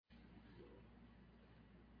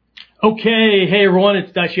Okay, hey everyone,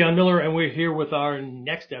 it's Dacian Miller, and we're here with our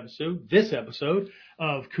this episode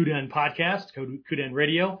of KUDEN Podcast, KUDEN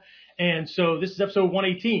Radio. And so this is episode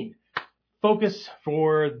 118. Focus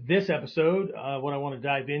for this episode, what I want to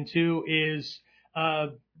dive into is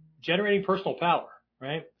generating personal power,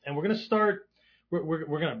 right? And we're going to start, we're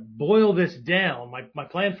going to boil this down. My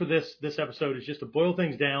plan for this episode is just to boil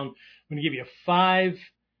things down. I'm going to give you five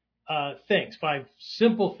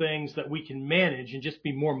simple things that we can manage and just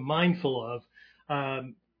be more mindful of,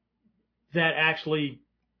 that actually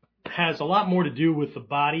has a lot more to do with the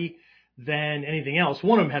body than anything else.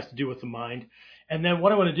 One of them has to do with the mind. And then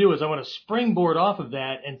what I want to do is I want to springboard off of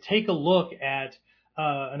that and take a look at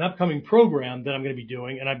an upcoming program that I'm going to be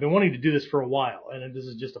doing. And I've been wanting to do this for a while, and this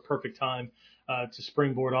is just a perfect time to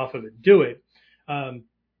springboard off of it and do it.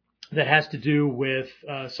 That has to do with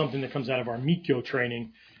something that comes out of our Mikyo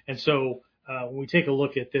training. And so when we take a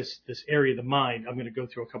look at this area of the mind, I'm going to go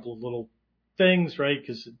through a couple of little things, right?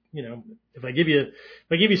 Because if I give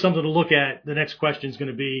you something to look at, the next question is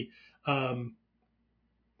going to be, how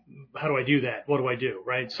do I do that? What do I do,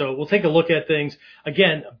 right? So we'll take a look at things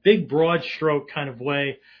again, a big broad stroke kind of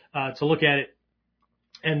way to look at it.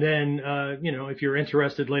 And then if you're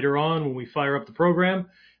interested later on when we fire up the program,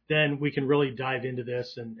 then we can really dive into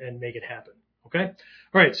this and make it happen. Okay?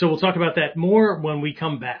 All right, so we'll talk about that more when we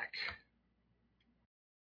come back.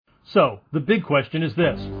 So, the big question is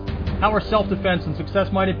this. How are self-defense and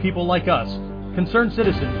success-minded people like us, concerned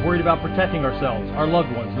citizens worried about protecting ourselves, our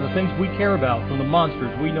loved ones, and the things we care about from the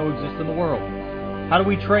monsters we know exist in the world? How do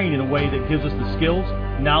we train in a way that gives us the skills,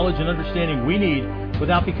 knowledge, and understanding we need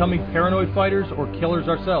without becoming paranoid fighters or killers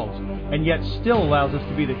ourselves, and yet still allows us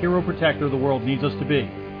to be the hero protector the world needs us to be?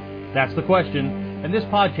 That's the question, and this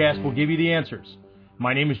podcast will give you the answers.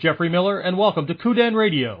 My name is Jeffrey Miller, and welcome to KUDEN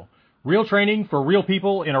Radio, real training for real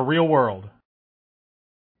people in a real world.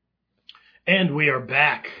 And we are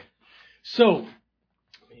back. So,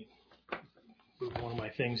 let me move one of my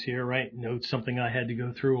things here, right? Note something I had to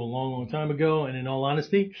go through a long time ago, and in all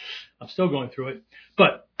honesty, I'm still going through it.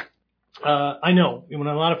 But I know when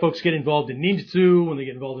a lot of folks get involved in ninjutsu, when they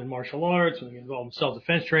get involved in martial arts, when they get involved in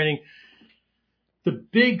self-defense training, the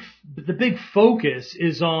big focus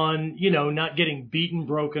is on, not getting beaten,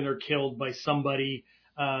 broken, or killed by somebody,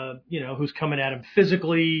 who's coming at him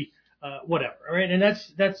physically, whatever, right? And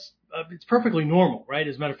that's it's perfectly normal, right?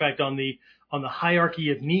 As a matter of fact, on the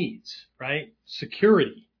hierarchy of needs, right?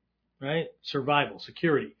 Security, right? Survival,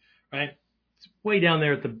 security, right? It's way down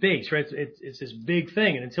there at the base, right? It's this big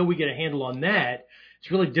thing. And until we get a handle on that,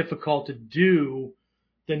 it's really difficult to do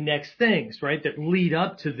the next things, right? That lead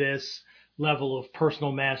up to this level of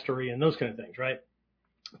personal mastery and those kind of things, right?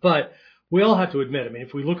 But we all have to admit,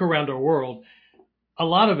 if we look around our world, a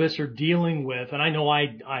lot of us are dealing with, and I know I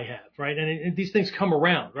have, right? And these things come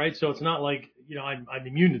around, right? So it's not like, I'm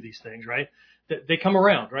immune to these things, right? They come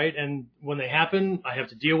around, right? And when they happen, I have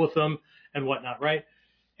to deal with them and whatnot, right?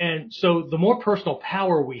 And so the more personal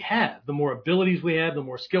power we have, the more abilities we have, the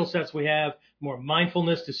more skill sets we have, the more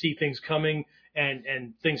mindfulness to see things coming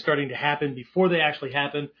and things starting to happen before they actually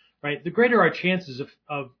happen, right? The greater our chances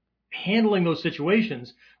of handling those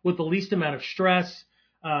situations with the least amount of stress,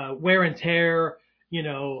 wear and tear,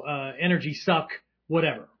 energy suck,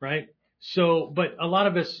 whatever, right? So, but a lot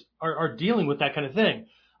of us are dealing with that kind of thing.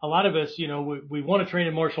 A lot of us, we want to train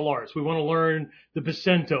in martial arts. We want to learn the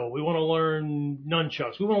Bacento. We want to learn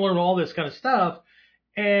nunchucks. We want to learn all this kind of stuff.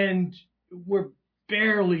 And we're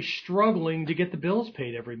barely struggling to get the bills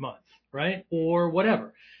paid every month, right? Or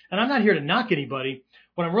whatever. And I'm not here to knock anybody.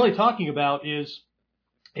 What I'm really talking about is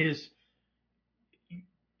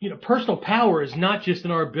personal power is not just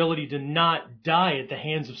in our ability to not die at the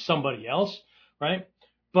hands of somebody else, right?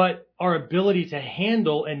 But our ability to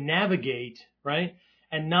handle and navigate, right?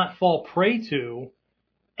 And not fall prey to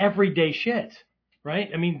everyday shit,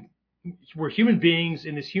 right? We're human beings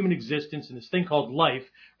in this human existence, in this thing called life,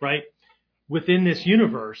 right? Within this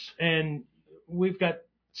universe. And we've got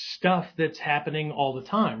stuff that's happening all the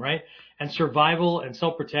time, right? And survival and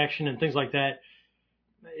self-protection and things like that,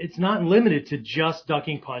 it's not limited to just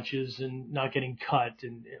ducking punches and not getting cut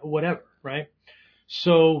and whatever, right?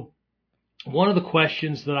 So one of the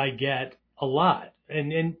questions that I get a lot,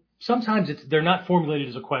 and sometimes they're not formulated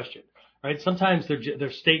as a question, right? Sometimes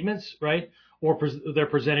they're statements, right? Or they're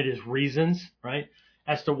presented as reasons, right?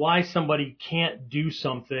 As to why somebody can't do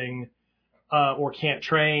something, or can't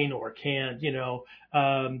train, or can't,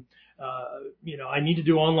 I need to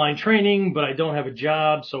do online training, but I don't have a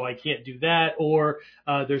job, so I can't do that. Or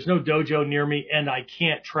there's no dojo near me and I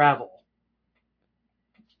can't travel.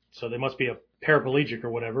 So they must be a paraplegic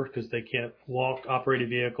or whatever because they can't walk, operate a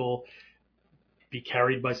vehicle, be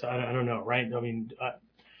carried by, I don't know, right? I mean,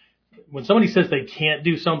 when somebody says they can't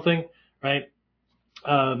do something, right?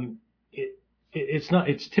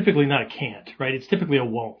 It's typically not a can't, right? It's typically a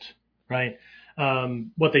won't, right?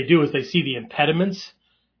 What they do is they see the impediments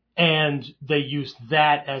and they use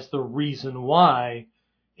that as the reason why,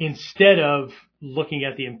 instead of looking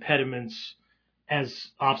at the impediments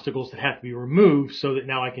as obstacles that have to be removed so that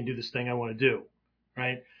now I can do this thing I want to do,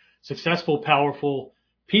 right? Successful, powerful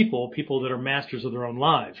people that are masters of their own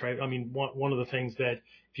lives, right? I mean, one of the things that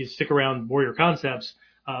if you stick around Warrior Concepts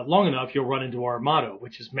long enough, you'll run into our motto,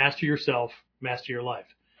 which is master yourself, master your life,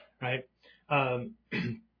 right?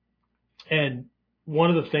 And one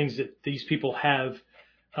of the things that these people have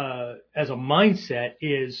as a mindset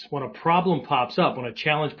is when a problem pops up, when a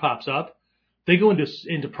challenge pops up, they go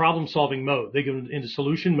into problem solving mode. They go into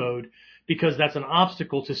solution mode because that's an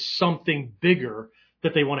obstacle to something bigger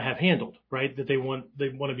that they want to have handled, right? That they want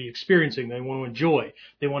to be experiencing, they want to enjoy,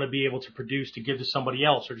 they want to be able to produce, to give to somebody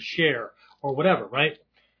else or to share or whatever, right?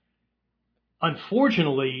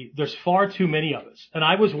 Unfortunately, there's far too many of us. And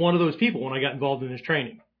I was one of those people when I got involved in this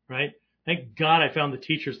training, right? Thank God I found the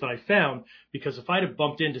teachers that I found, because if I'd have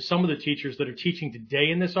bumped into some of the teachers that are teaching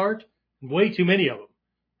today in this art, way too many of them,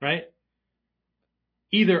 right?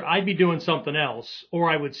 Either I'd be doing something else or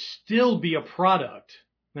I would still be a product.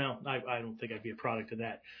 Now, I don't think I'd be a product of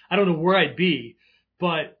that. I don't know where I'd be,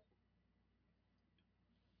 but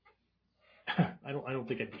I don't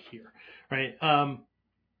think I'd be here, right?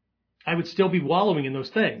 I would still be wallowing in those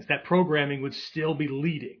things. That programming would still be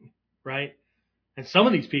leading, right? And some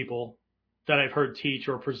of these people that I've heard teach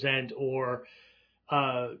or present or,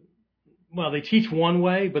 they teach one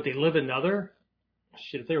way, but they live another.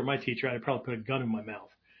 Shit, if they were my teacher, I'd probably put a gun in my mouth,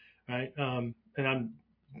 right? And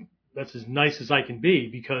that's as nice as I can be,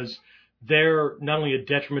 because they're not only a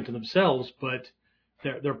detriment to themselves, but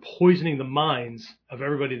they're poisoning the minds of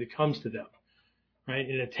everybody that comes to them, right?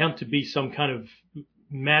 In an attempt to be some kind of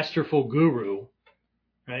masterful guru,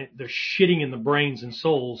 right? They're shitting in the brains and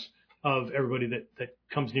souls of everybody that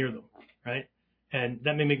comes near them, right? And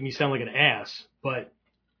that may make me sound like an ass, but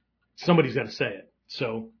somebody's got to say it.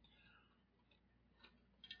 So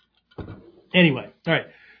anyway, all right.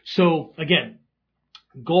 So again,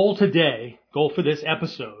 goal for this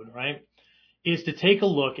episode, right, is to take a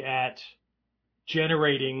look at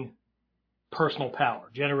generating personal power,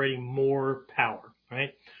 generating more power,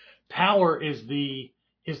 right? Power is the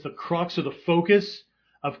crux or the focus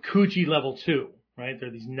of Kuji level 2, right? There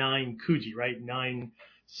are these 9 Kuji, right? 9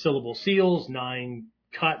 syllable seals, 9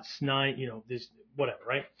 cuts, 9, this, whatever,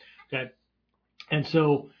 right? Okay. And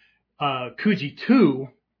so, Kuji 2,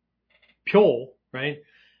 Pyo, right,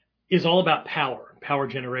 is all about power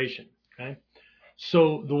generation, okay?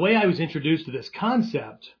 So the way I was introduced to this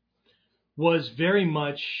concept was very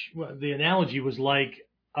much, the analogy was like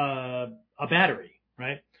a battery,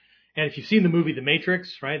 right? And if you've seen the movie The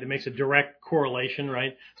Matrix, right, that makes a direct correlation,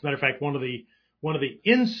 right? As a matter of fact, one of the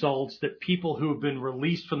insults that people who have been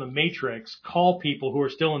released from the Matrix call people who are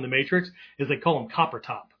still in the Matrix is they call them copper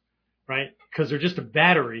top, right? Because they're just a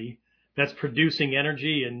battery that's producing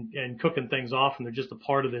energy and cooking things off, and they're just a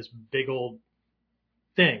part of this big old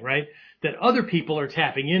thing, right? That other people are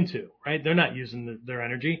tapping into, right? They're not using their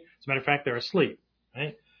energy. As a matter of fact, they're asleep,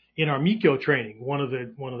 right? In our Mikyo training, one of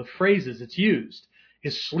the phrases that's used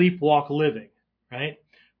is sleepwalk living, right?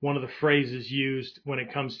 One of the phrases used when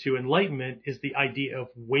it comes to enlightenment is the idea of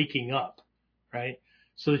waking up, right?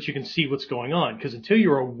 So that you can see what's going on. Because until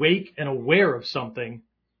you're awake and aware of something,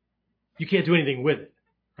 you can't do anything with it,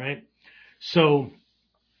 right? So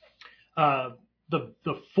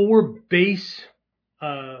the 4 base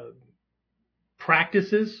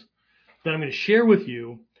practices that I'm going to share with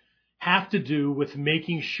you have to do with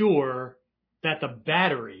making sure that the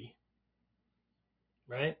battery,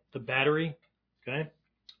 right? The battery, okay?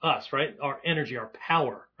 Us, right? Our energy, our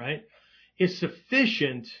power, right? Is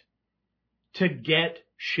sufficient to get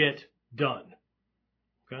shit done.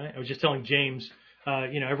 Okay? I was just telling James,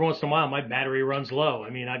 every once in a while my battery runs low. I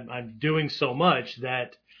mean, I'm doing so much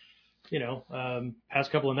that,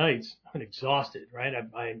 past couple of nights I've been exhausted, right?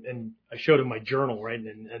 I showed him my journal, right?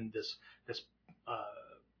 And this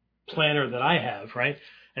planner that I have, right?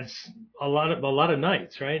 And a lot of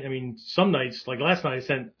nights, right? I mean, some nights, like last night, I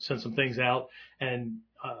sent some things out and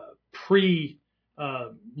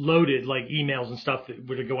loaded like emails and stuff that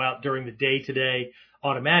were to go out during the day today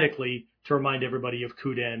automatically to remind everybody of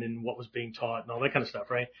KUDEN and what was being taught and all that kind of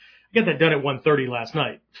stuff, right? I got that done at 1:30 last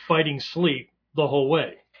night, fighting sleep the whole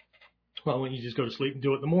way. Well, when you just go to sleep and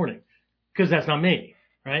do it in the morning, because that's not me,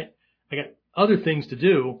 right? I got other things to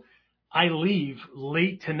do. I leave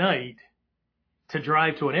late tonight to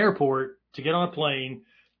drive to an airport to get on a plane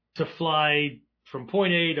to fly from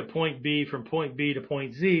point A to point B, from point B to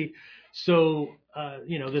point Z. So,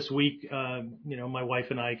 this week, my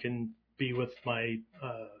wife and I can be with my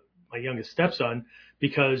youngest stepson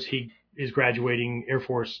because he is graduating Air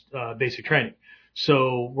Force basic training.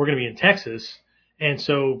 So we're going to be in Texas. And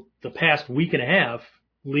so the past week and a half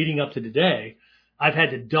leading up to today, I've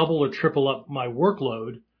had to double or triple up my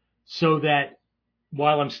workload so that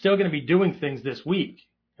while I'm still going to be doing things this week,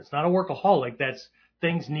 it's not a workaholic, that's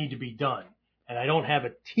things need to be done. And I don't have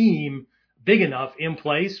a team big enough in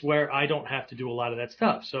place where I don't have to do a lot of that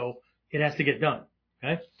stuff. So it has to get done.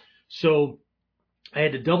 Okay. So I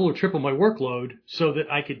had to double or triple my workload so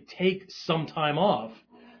that I could take some time off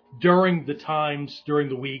during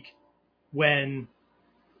the week when,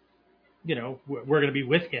 we're going to be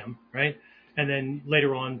with him. Right. And then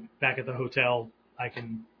later on back at the hotel, I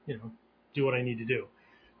can, do what I need to do.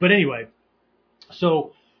 But anyway,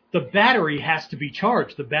 so the battery has to be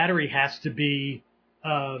charged. The battery has to be,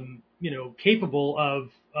 capable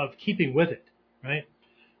of keeping with it, right?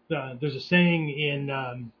 There's a saying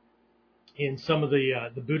in some of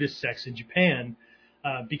the Buddhist sects in Japan,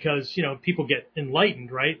 because, people get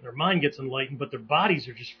enlightened, right? Their mind gets enlightened, but their bodies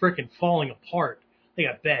are just freaking falling apart. They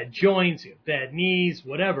got bad joints, they got bad knees,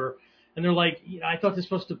 whatever. And they're like, I thought this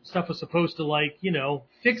stuff was supposed to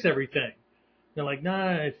fix everything. They're like,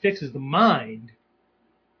 nah, it fixes the mind,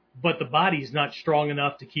 but the body's not strong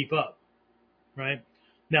enough to keep up, right?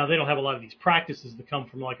 Now, they don't have a lot of these practices that come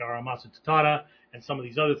from like our Amasu Tatara and some of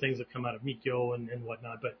these other things that come out of Mikyo and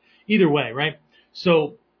whatnot. But either way, right?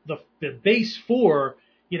 So the base four,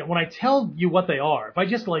 when I tell you what they are, if I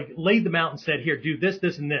just laid them out and said, here, do this,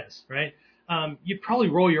 this, and this, right? You'd probably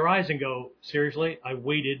roll your eyes and go, seriously, I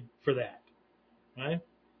waited for that, right?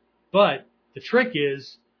 But the trick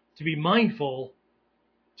is to be mindful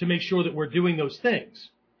to make sure that we're doing those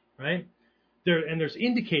things, right? There's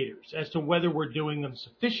indicators as to whether we're doing them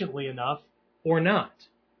sufficiently enough or not,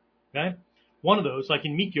 okay? One of those, like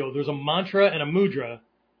in Mikyo, there's a mantra and a mudra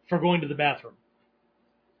for going to the bathroom,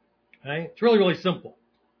 okay? It's really, really simple,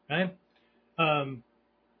 okay?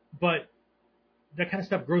 But that kind of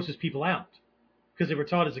stuff grosses people out because they were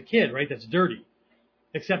taught as a kid, right? That's dirty.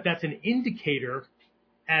 Except that's an indicator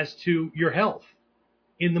as to your health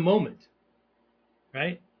in the moment,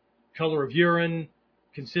 right? Color of urine,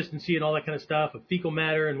 consistency and all that kind of stuff, of fecal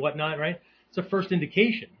matter and whatnot, right? It's a first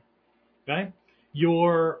indication, okay?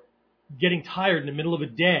 You're getting tired in the middle of a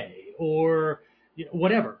day or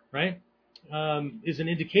whatever, right? Is an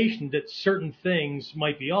indication that certain things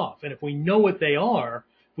might be off. And if we know what they are,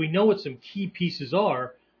 if we know what some key pieces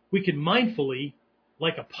are, we can mindfully,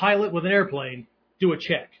 like a pilot with an airplane, do a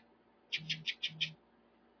check.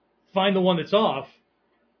 Find the one that's off,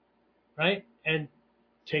 right? And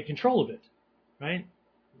take control of it, right?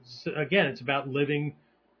 So again, it's about living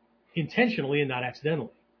intentionally and not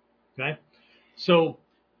accidentally, okay? So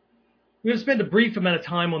we're going to spend a brief amount of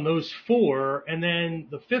time on those four, and then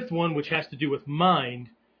the fifth one, which has to do with mind,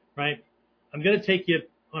 right? I'm going to take you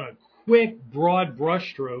on a quick, broad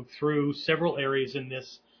brushstroke through several areas in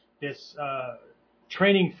this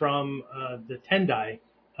training from the Tendai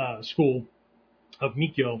school of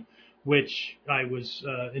Mikyo, which I was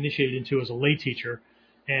initiated into as a lay teacher.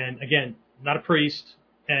 And again, not a priest,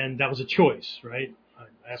 and that was a choice, right?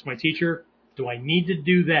 I asked my teacher, do I need to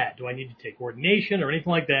do that? Do I need to take ordination or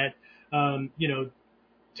anything like that,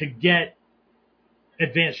 to get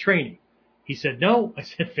advanced training? He said no. I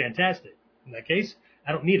said, fantastic. In that case,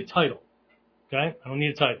 I don't need a title, okay? I don't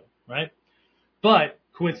need a title, right? But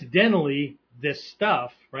coincidentally, this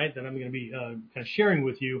stuff, right, that I'm going to be kind of sharing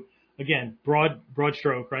with you, again, broad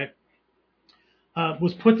stroke, right,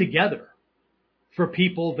 was put together for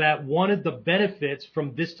people that wanted the benefits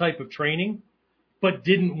from this type of training, but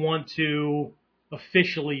didn't want to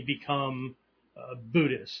officially become a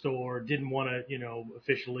Buddhist or didn't want to,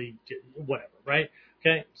 officially whatever, right?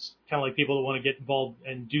 Okay, it's kind of like people that want to get involved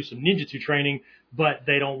and do some ninjutsu training, but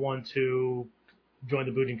they don't want to join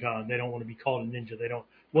the Budokan. They don't want to be called a ninja. They don't,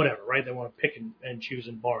 whatever, right? They want to pick and choose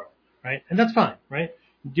and borrow, right? And that's fine, right?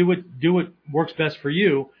 Do what works best for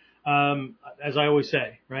you. As I always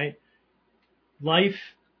say, right? Life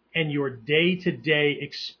and your day-to-day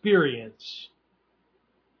experience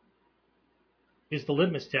is the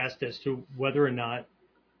litmus test as to whether or not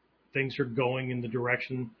things are going in the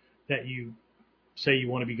direction that you say you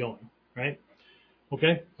want to be going, right?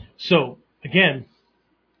 Okay? So, again,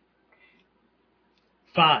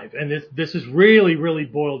 5. And this is really, really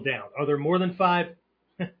boiled down. Are there more than 5?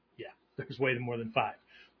 Yeah, there's way more than 5.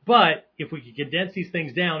 But if we could condense these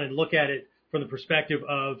things down and look at it from the perspective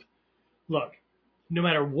of, look, no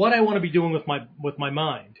matter what I want to be doing with my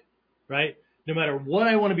mind, right? No matter what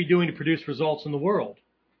I want to be doing to produce results in the world,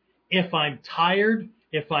 if I'm tired,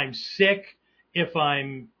 if I'm sick, if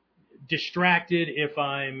I'm distracted, if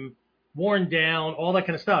I'm worn down, all that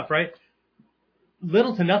kind of stuff, right?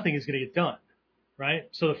 Little to nothing is going to get done, right?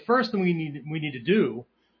 So the first thing we need to do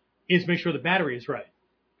is make sure the battery is right.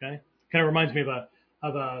 Okay, kind of reminds me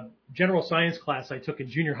of a general science class I took in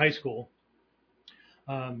junior high school.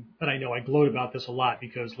 But I know I gloat about this a lot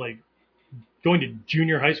because like going to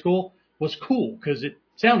junior high school was cool because it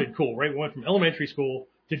sounded cool, right? We went from elementary school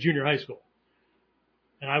to junior high school,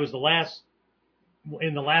 and I was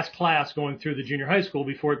in the last class going through the junior high school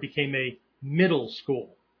before it became a middle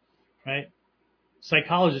school, right?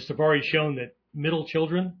 Psychologists have already shown that middle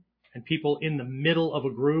children and people in the middle of a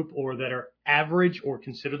group or that are average or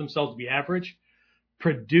consider themselves to be average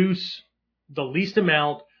produce the least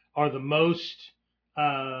amount, are the most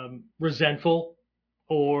resentful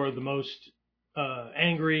or the most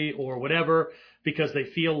angry or whatever because they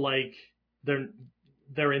feel like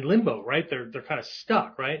they're in limbo, right? They're kind of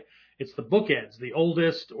stuck, right? It's the bookends, the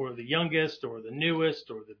oldest or the youngest or the newest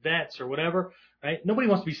or the vets or whatever, right? Nobody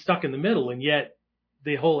wants to be stuck in the middle, and yet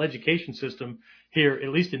the whole education system here, at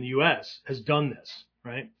least in the U.S., has done this,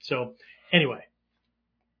 right? So anyway,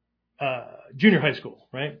 junior high school,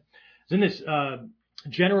 right? I was in this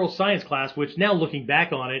general science class, which now looking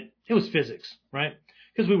back on it, it was physics, right?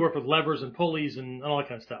 Because we work with levers and pulleys and all that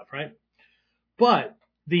kind of stuff, right? But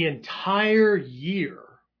the entire year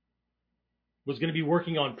was going to be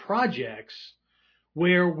working on projects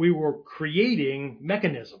where we were creating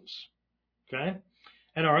mechanisms, okay?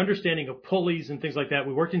 And our understanding of pulleys and things like that,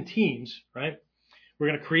 we worked in teams, right? We're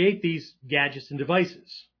going to create these gadgets and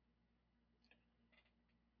devices.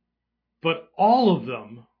 But all of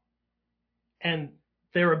them and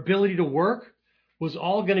their ability to work was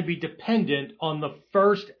all going to be dependent on the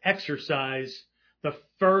first exercise, the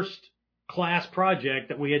first class project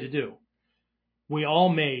that we had to do. We all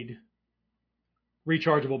made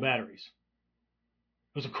rechargeable batteries.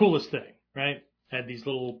 It was the coolest thing, right? Had these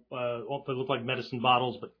little, they look like medicine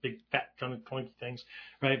bottles, but big, fat, kind of clunky things,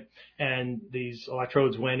 right? And these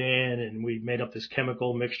electrodes went in, and we made up this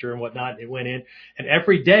chemical mixture and whatnot. It went in, and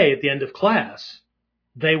every day at the end of class,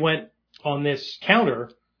 they went on this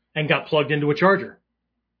counter and got plugged into a charger,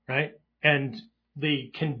 right? And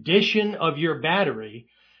the condition of your battery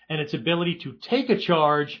and its ability to take a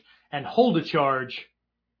charge and hold a charge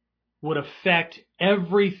would affect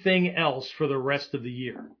everything else for the rest of the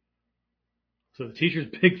year. So the teacher's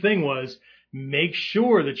big thing was make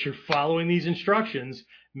sure that you're following these instructions,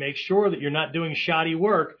 make sure that you're not doing shoddy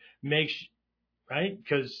work, right?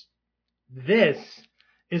 Because this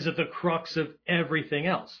is at the crux of everything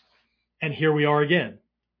else. And here we are again,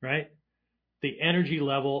 right? The energy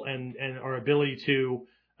level and our ability to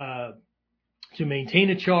maintain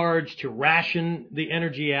a charge, to ration the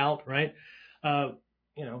energy out, right? And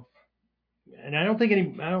I don't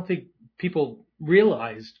think people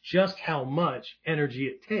realize just how much energy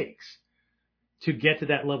it takes to get to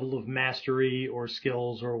that level of mastery or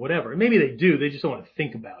skills or whatever. And maybe they do, they just don't want to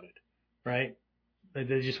think about it, right?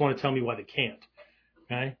 They just want to tell me why they can't,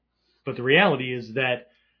 right? But the reality is that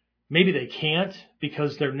maybe they can't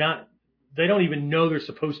because they don't even know they're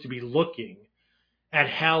supposed to be looking at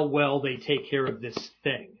how well they take care of this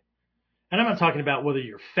thing. And I'm not talking about whether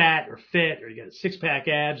you're fat or fit or you got a six-pack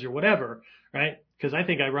abs or whatever, right? Because I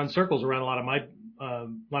think I run circles around a lot of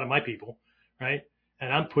my people, right?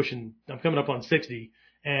 And I'm coming up on 60,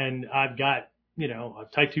 and I've got, a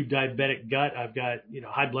type 2 diabetic gut. I've got,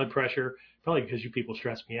 high blood pressure, probably because you people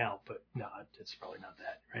stress me out, but no, it's probably not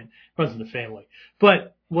that, right? It runs in the family,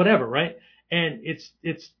 but whatever, right? And it's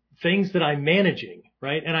things that I'm managing,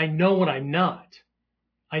 right? And I know what I'm not.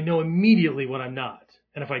 I know immediately what I'm not.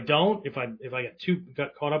 And if I don't, if I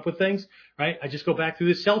got caught up with things, right, I just go back through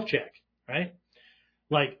this self-check, right?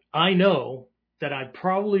 Like I know that I've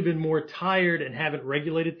probably been more tired and haven't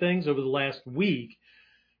regulated things over the last week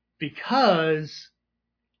because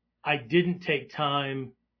I didn't take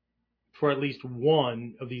time for at least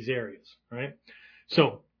one of these areas, right?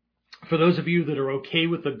 So for those of you that are okay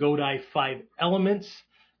with the Godai 5 elements,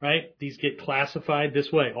 right, these get classified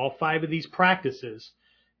this way. All 5 of these practices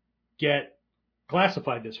get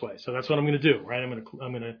classified this way. So that's what I'm going to do, right? I'm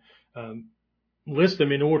going to list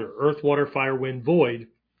them in order: earth, water, fire, wind, void,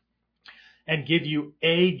 and give you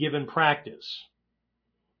a given practice.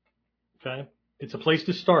 Okay? It's a place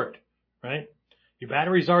to start, right? Your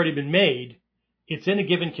battery's already been made. It's in a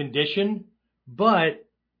given condition, but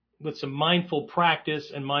with some mindful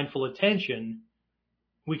practice and mindful attention,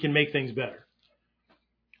 we can make things better.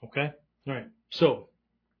 Okay? All right. So,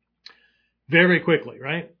 very quickly,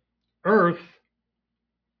 right? Earth,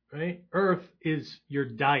 right? Earth is your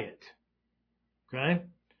diet, okay?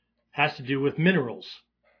 Has to do with minerals,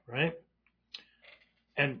 right?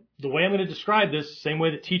 And the way I'm going to describe this, same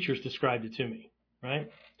way that teachers described it to me,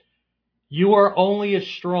 right? You are only as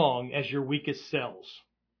strong as your weakest cells.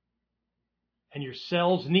 And your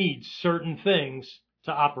cells need certain things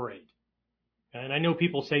to operate. And I know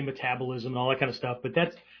people say metabolism and all that kind of stuff, but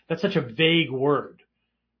that's such a vague word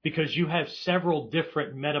because you have several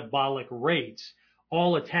different metabolic rates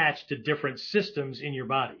all attached to different systems in your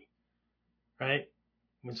body, right?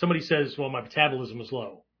 When somebody says, well, my metabolism is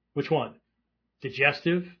low, which one?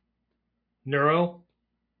 Digestive, neuro,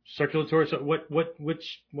 circulatory. So what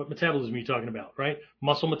metabolism are you talking about, right?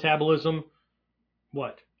 Muscle metabolism,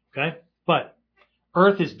 what? Okay. But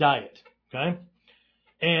Earth is diet. Okay.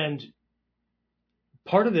 And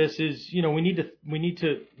part of this is, we need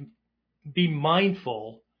to be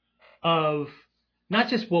mindful of not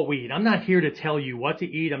just what we eat. I'm not here to tell you what to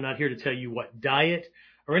eat. I'm not here to tell you what diet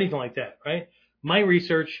or anything like that, right? My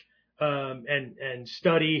research and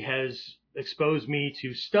study has exposed me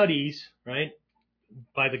to studies, right,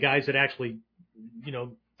 by the guys that actually,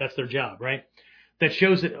 that's their job, right? That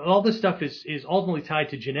shows that all this stuff is ultimately tied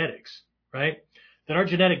to genetics, right? That our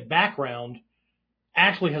genetic background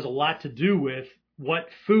actually has a lot to do with what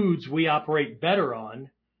foods we operate better on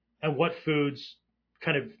and what foods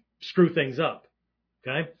kind of screw things up,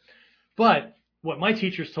 okay? But what my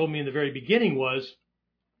teachers told me in the very beginning was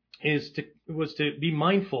to be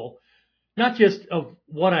mindful, not just of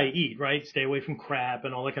what I eat, right? Stay away from crap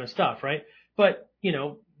and all that kind of stuff, right? But,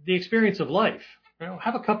 the experience of life.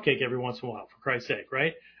 Have a cupcake every once in a while, for Christ's sake,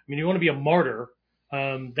 right? I mean, you want to be a martyr,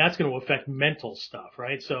 that's going to affect mental stuff,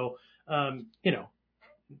 right? So,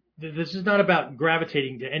 this is not about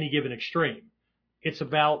gravitating to any given extreme. It's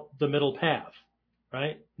about the middle path,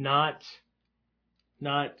 right? Not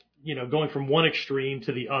going from one extreme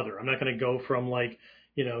to the other. I'm not going to go from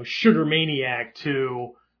sugar maniac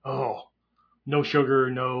to, no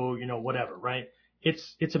sugar, no, whatever, right?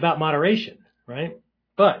 It's about moderation, right?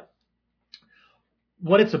 But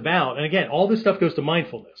what it's about, and again, all this stuff goes to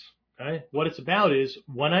mindfulness, okay? What it's about is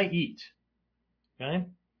when I eat, okay?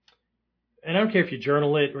 And I don't care if you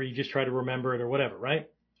journal it or you just try to remember it or whatever, right?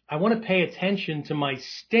 I want to pay attention to my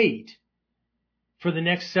state for the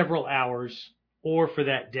next several hours or for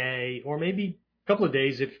that day or maybe a couple of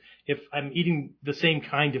days if I'm eating the same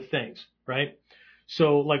kind of things, right?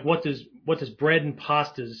 So what does bread and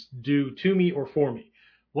pastas do to me or for me?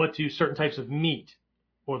 What do certain types of meat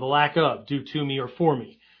or the lack of do to me or for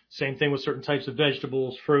me? Same thing with certain types of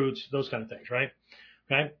vegetables, fruits, those kind of things, right?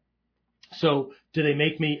 Okay. So do they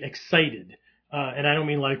make me excited? And I don't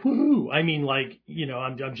mean woohoo. I mean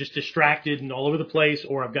I'm just distracted and all over the place,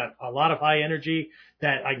 or I've got a lot of high energy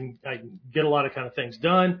that I can get a lot of kind of things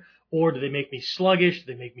done. Or do they make me sluggish?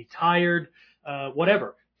 Do they make me tired?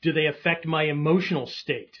 Whatever. Do they affect my emotional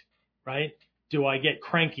state? Right? Do I get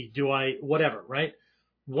cranky? Do I whatever? Right?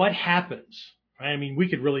 What happens? Right? I mean, we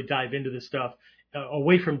could really dive into this stuff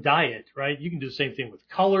away from diet. Right? You can do the same thing with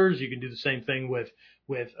colors. You can do the same thing with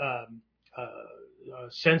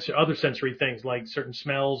other sensory things like certain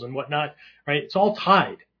smells and whatnot, right? It's all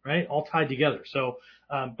tied, right? All tied together. So,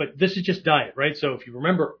 but this is just diet, right? So if you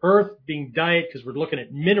remember Earth being diet, because we're looking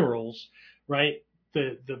at minerals, right?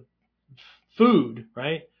 The food,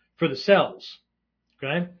 right? For the cells,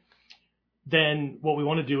 okay? Then what we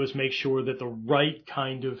want to do is make sure that the right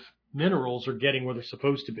kind of minerals are getting where they're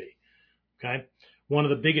supposed to be, okay? One of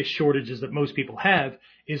the biggest shortages that most people have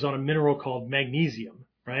is on a mineral called magnesium,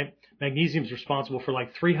 right? Magnesium is responsible for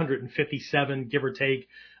 357, give or take,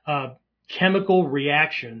 chemical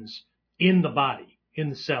reactions in the body, in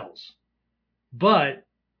the cells. But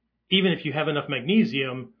even if you have enough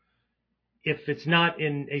magnesium, if it's not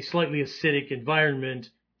in a slightly acidic environment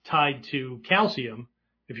tied to calcium,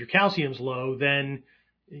 if your calcium's low, then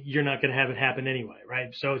you're not going to have it happen anyway,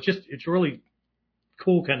 right? So it's a really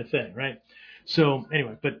cool kind of thing, right? So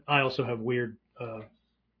anyway, but I also have weird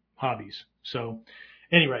hobbies. So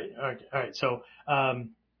anyway, all right. So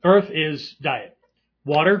Earth is diet.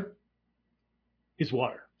 Water is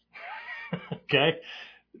water. Okay.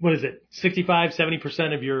 What is it? 65,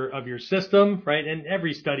 70% of your system, right? And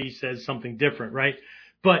every study says something different, right?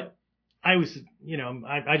 But I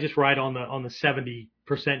just ride on the 70%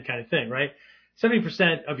 kind of thing, right?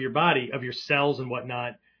 70% of your body, of your cells and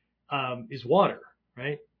whatnot, is water,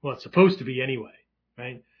 right? Well, it's supposed to be anyway,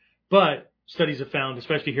 right? But studies have found,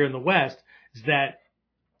 especially here in the West, is that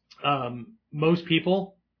most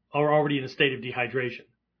people are already in a state of dehydration,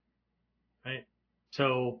 right?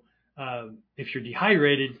 So if you're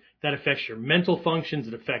dehydrated, that affects your mental functions.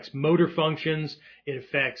 It affects motor functions. It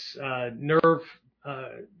affects nerve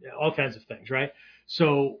all kinds of things, right?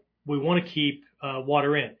 So we want to keep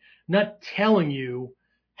water in. I'm not telling you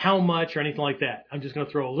how much or anything like that. I'm just going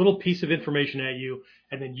to throw a little piece of information at you,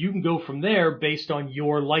 and then you can go from there based on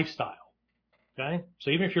your lifestyle. Okay? So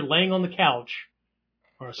even if you're laying on the couch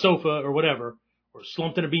or a sofa or whatever, or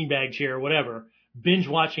slumped in a beanbag chair or whatever, binge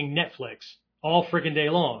watching Netflix all freaking day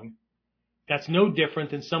long, that's no different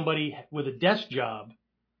than somebody with a desk job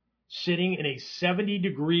sitting in a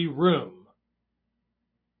 70-degree room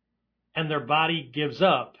and their body gives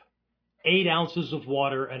up 8 ounces of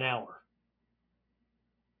water an hour.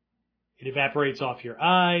 It evaporates off your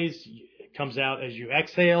eyes. It comes out as you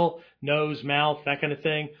exhale, nose, mouth, that kind of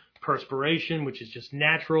thing. Perspiration, which is just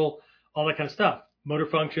natural, all that kind of stuff. Motor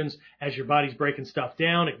functions, as your body's breaking stuff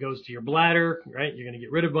down, it goes to your bladder, right? You're going to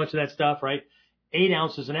get rid of a bunch of that stuff, right? 8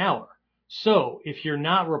 ounces an hour. So if you're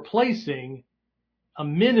not replacing a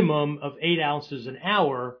minimum of 8 ounces an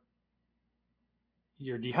hour,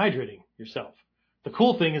 you're dehydrating yourself. The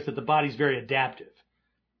cool thing is that the body's very adaptive.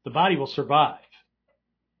 The body will survive.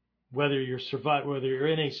 Whether you're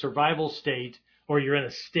in a survival state or you're in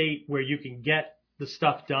a state where you can get the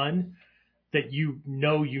stuff done that you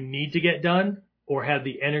know you need to get done or have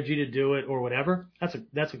the energy to do it or whatever,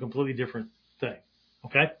 that's a completely different thing.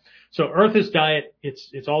 Okay? So earth is diet.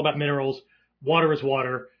 It's all about minerals. Water is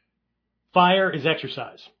water. Fire is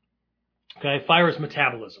exercise. Okay? Fire is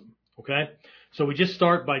metabolism. Okay? So we just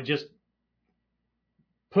start by just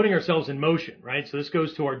putting ourselves in motion, right? So this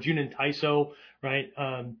goes to our Junin Taiso, right?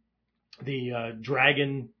 The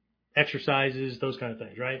dragon exercises, those kind of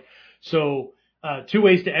things, right? So 2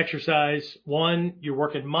 ways to exercise. One, you're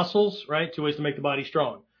working muscles, right? 2 ways to make the body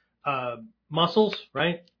strong. Muscles,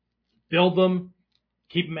 right? Build them,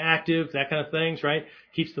 keep them active, that kind of things, right?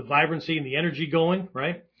 Keeps the vibrancy and the energy going,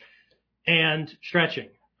 right? And stretching,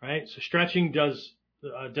 right? So stretching does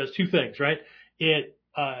 2 things, right? It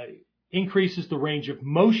increases the range of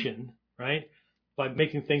motion, right? By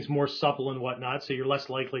making things more supple and whatnot, so you're less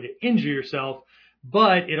likely to injure yourself,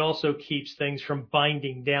 but it also keeps things from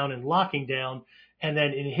binding down and locking down and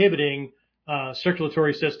then inhibiting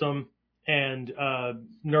circulatory system and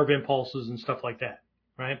nerve impulses and stuff like that,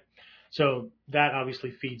 right? So that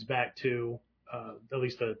obviously feeds back to at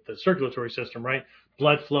least the circulatory system, right?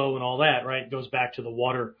 Blood flow and all that, right? Goes back to the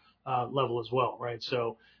water level as well, right?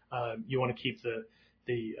 So you want to keep the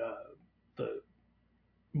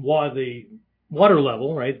water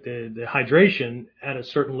level, right? The hydration at a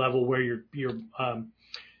certain level where your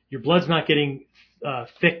blood's not getting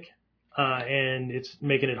thick and it's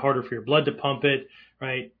making it harder for your blood to pump it,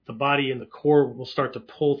 right? The body and the core will start to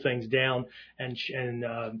pull things down and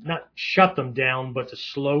not shut them down, but to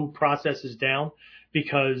slow processes down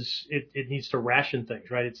because it needs to ration things,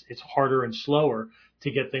 right? It's harder and slower to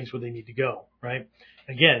get things where they need to go, right?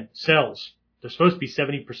 Again, cells, they're supposed to be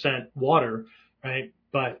 70% water, right?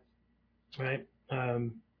 But right?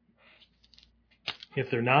 If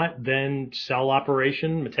they're not, then cell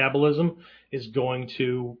operation, metabolism is going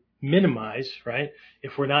to minimize, right?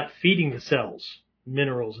 If we're not feeding the cells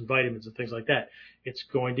minerals and vitamins and things like that, it's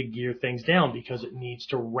going to gear things down because it needs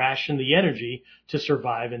to ration the energy to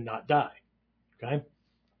survive and not die. Okay?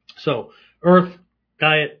 So earth,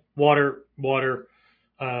 diet, water,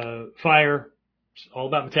 fire, it's all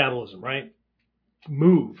about metabolism, right?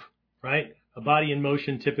 Move, right? A body in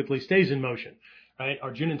motion typically stays in motion, right?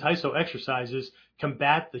 Our Junin Taiso exercises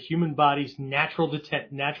combat the human body's natural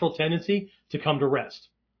tendency to come to rest.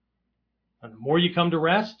 And the more you come to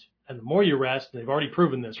rest, and the more you rest, and they've already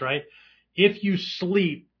proven this, right? If you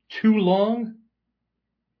sleep too long,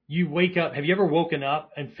 you wake up. Have you ever woken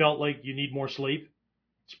up and felt like you need more sleep?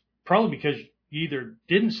 It's probably because you either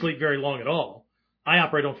didn't sleep very long at all. I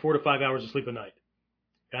operate on 4 to 5 hours of sleep a night,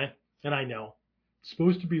 okay? And I know. It's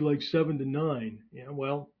supposed to be like 7 to 9. Yeah,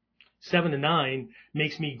 well, 7 to 9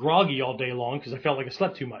 makes me groggy all day long because I felt like I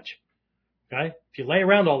slept too much. Okay? If you lay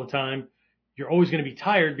around all the time, you're always going to be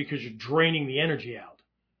tired because you're draining the energy out.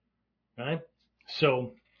 Okay?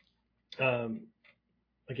 So,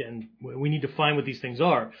 again, we need to find what these things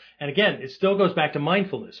are. And again, it still goes back to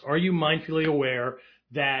mindfulness. Are you mindfully aware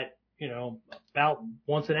that, about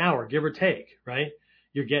once an hour, give or take, right?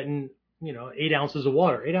 You're getting, 8 ounces of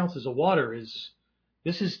water. 8 ounces of water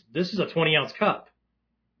this is a 20-ounce cup,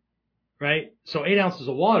 right? So 8 ounces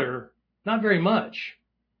of water, not very much,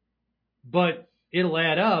 but it'll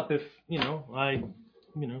add up if, I,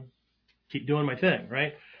 keep doing my thing,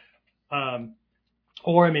 right?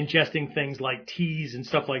 Or I'm ingesting things like teas and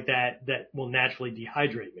stuff like that will naturally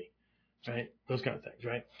dehydrate me, right? Those kind of things,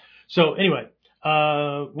 right? So anyway,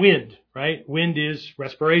 wind, right? Wind is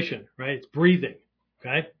respiration, right? It's breathing,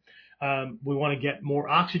 okay? We want to get more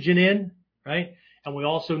oxygen in, right? And we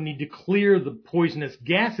also need to clear the poisonous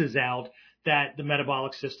gases out that the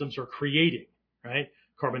metabolic systems are creating, right?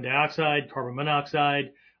 Carbon dioxide, carbon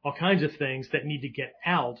monoxide, all kinds of things that need to get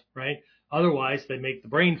out, right? Otherwise, they make the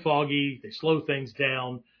brain foggy, they slow things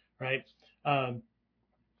down, right?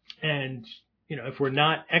 And, you know, if we're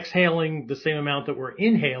not exhaling the same amount that we're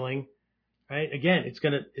inhaling, right? Again, it's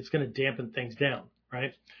gonna dampen things down,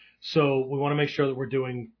 right? So we want to make sure that we're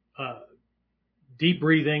doing deep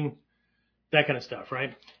breathing, that kind of stuff,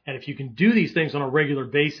 right? And if you can do these things on a regular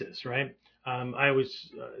basis, right? I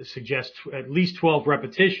always suggest at least 12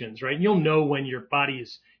 repetitions, right? And you'll know when your body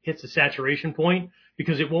hits the saturation point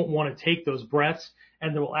because it won't want to take those breaths,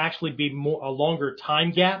 and there will actually be a longer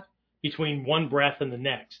time gap between one breath and the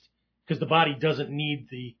next because the body doesn't need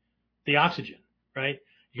the oxygen, right?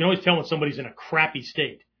 You can always tell when somebody's in a crappy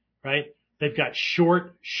state, right? They've got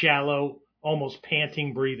short, shallow, almost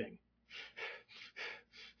panting breathing,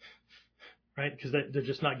 right? Because they're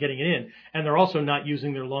just not getting it in. And they're also not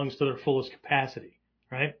using their lungs to their fullest capacity,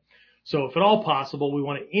 right? So if at all possible, we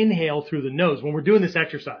want to inhale through the nose. When we're doing this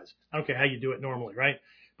exercise, I don't care how you do it normally, right?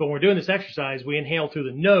 But when we're doing this exercise, we inhale through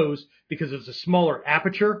the nose because it's a smaller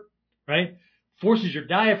aperture, right? Forces your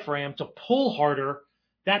diaphragm to pull harder.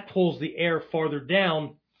 That pulls the air farther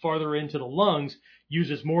down, farther into the lungs,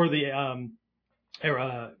 uses more of the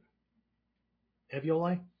alveoli?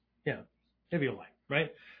 Yeah, alveoli,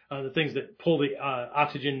 right? The things that pull the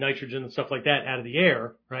oxygen, nitrogen, and stuff like that out of the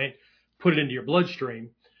air, right? Put it into your bloodstream,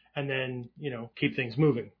 and then, you know, keep things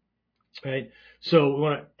moving, right? So we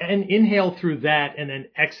want to inhale through that and then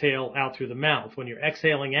exhale out through the mouth. When you're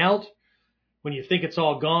exhaling out, when you think it's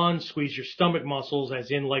all gone, squeeze your stomach muscles,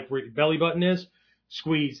 as in like where your belly button is.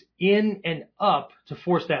 Squeeze in and up to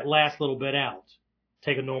force that last little bit out.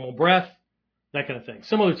 Take a normal breath, that kind of thing.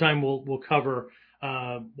 Some other time we'll cover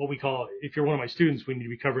what we call, if you're one of my students, we need to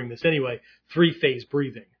be covering this anyway, 3-phase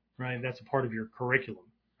breathing, right? That's a part of your curriculum,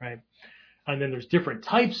 right? And then there's different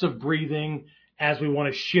types of breathing as we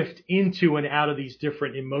want to shift into and out of these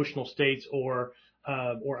different emotional states or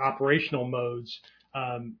operational modes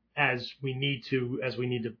as we need to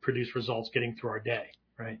produce results getting through our day,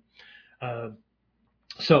 right?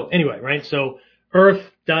 So anyway, right? So earth,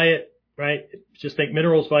 diet, right? Just think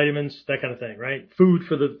minerals, vitamins, that kind of thing, right? Food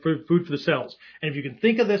for the cells. And if you can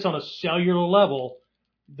think of this on a cellular level,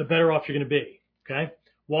 the better off you're going to be, okay?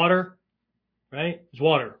 Water, right? It's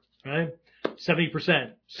water, right?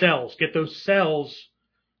 70% cells. Get those cells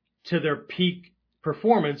to their peak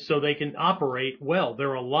performance so they can operate well.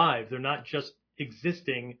 They're alive. They're not just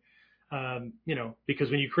existing, you know,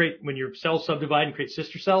 because when your cells subdivide and create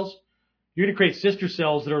sister cells, you're going to create sister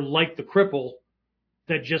cells that are like the cripple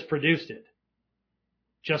that just produced it.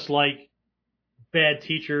 Just like bad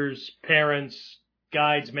teachers, parents,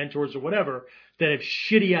 guides, mentors, or whatever that have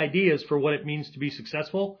shitty ideas for what it means to be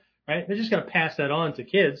successful, right? They're just going to pass that on to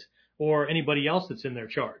kids or anybody else that's in their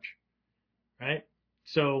charge, right?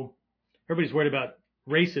 So everybody's worried about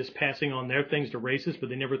racists passing on their things to racists, but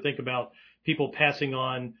they never think about people passing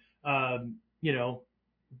on, you know,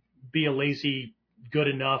 be a lazy, good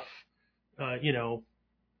enough, you know,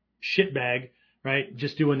 shitbag, right?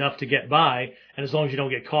 Just do enough to get by. And as long as you don't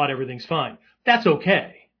get caught, everything's fine. That's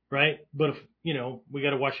okay, right? But if, you know, we got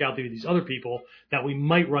to watch out for these other people that we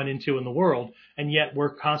might run into in the world. And yet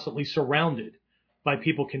we're constantly surrounded by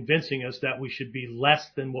people convincing us that we should be less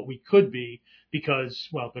than what we could be because,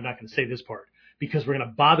 well, they're not going to say this part, because we're going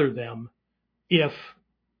to bother them if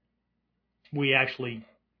we actually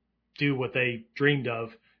do what they dreamed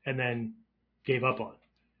of and then gave up on.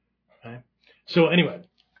 Okay? So anyway,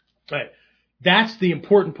 right, that's the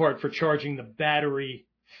important part for charging the battery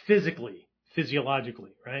physically,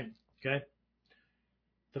 physiologically, right? Okay.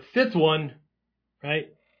 The fifth one,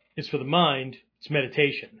 right, is for the mind. It's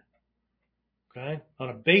meditation. Okay. On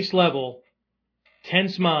a base level,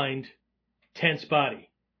 tense mind, tense body.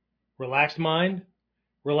 Relaxed mind,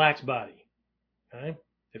 relaxed body. Okay.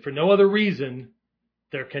 If for no other reason,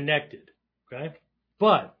 they're connected. Okay.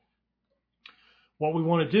 But what we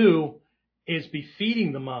want to do is be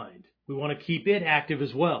feeding the mind. We want to keep it active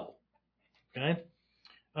as well. Okay.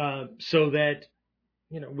 So that,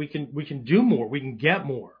 you know, we can do more, we can get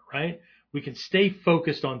more, right? We can stay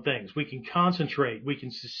focused on things. We can concentrate. We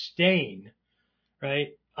can sustain,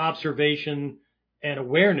 right? Observation and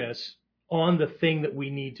awareness on the thing that we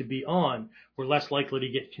need to be on. We're less likely to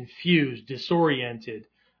get confused, disoriented,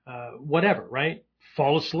 whatever, right?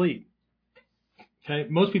 Fall asleep. Okay.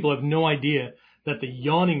 Most people have no idea that the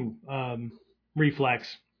yawning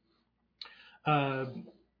reflex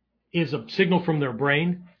is a signal from their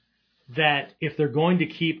brain that if they're going to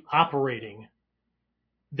keep operating,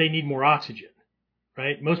 they need more oxygen.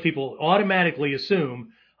 right? Most people automatically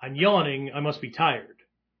assume I'm yawning, I must be tired.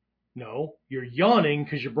 No, you're yawning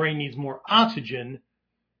because your brain needs more oxygen.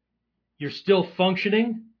 You're still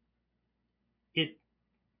functioning. It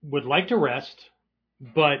would like to rest,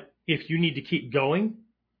 but if you need to keep going,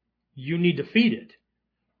 you need to feed it,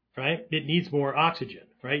 right? It needs more oxygen,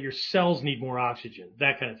 right? Your cells need more oxygen,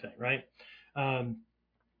 that kind of thing, right?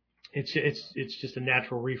 It's just a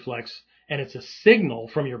natural reflex, and it's a signal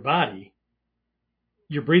from your body.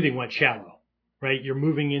 Your breathing went shallow, right? You're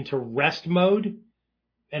moving into rest mode,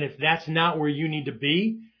 and if that's not where you need to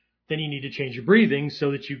be, then you need to change your breathing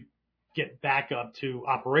so that you get back up to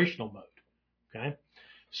operational mode. Okay.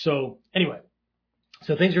 So anyway,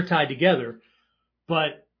 so things are tied together,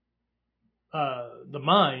 but the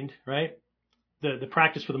mind, right? The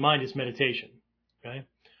practice for the mind is meditation. Okay.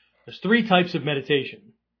 There's three types of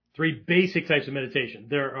meditation, three basic types of meditation.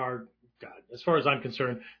 There are, God, as far as I'm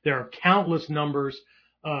concerned, there are countless numbers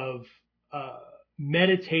of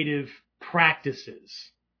meditative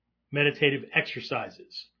practices, meditative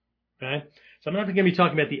exercises. Okay. So I'm not going to be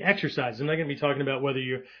talking about the exercise. I'm not going to be talking about whether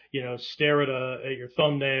you stare at your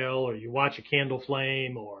thumbnail or you watch a candle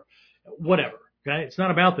flame or whatever. Okay. It's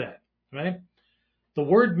not about that. Right. The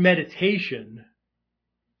word meditation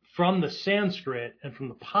from the Sanskrit and from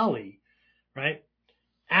the Pali, right,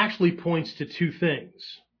 actually points to two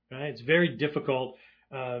things. Right. It's very difficult.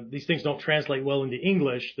 These things don't translate well into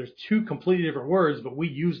English. There's two completely different words, but we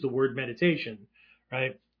use the word meditation.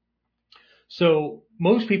 Right. So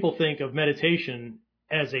most people think of meditation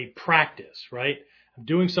as a practice, right? I'm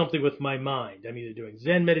doing something with my mind. I'm either doing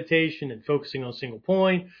Zen meditation and focusing on a single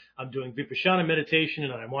point. I'm doing Vipassana meditation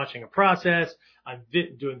and I'm watching a process. I'm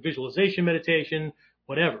doing visualization meditation,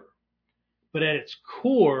 whatever. But at its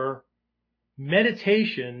core,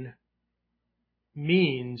 meditation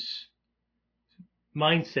means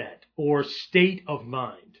mindset or state of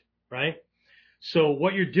mind, right? So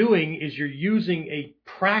what you're doing is you're using a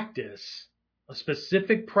practice, a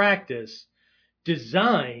specific practice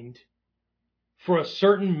designed for a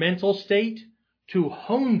certain mental state to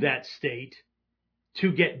hone that state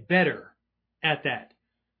to get better at that.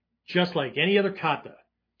 Just like any other kata,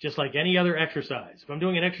 just like any other exercise. If I'm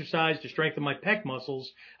doing an exercise to strengthen my pec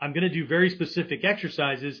muscles, I'm going to do very specific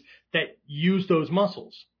exercises that use those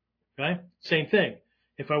muscles. Okay? Same thing.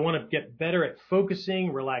 If I want to get better at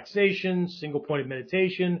focusing, relaxation, single pointed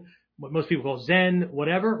meditation, what most people call Zen,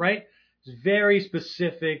 whatever, right? It's very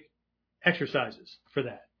specific exercises for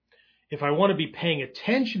that. If I want to be paying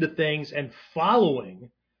attention to things and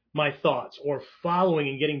following my thoughts or following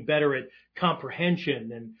and getting better at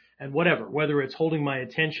comprehension and whatever, whether it's holding my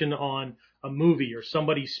attention on a movie or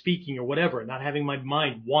somebody speaking or whatever, not having my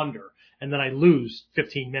mind wander and then I lose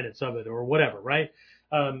 15 minutes of it or whatever, right?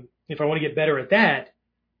 If I want to get better at that,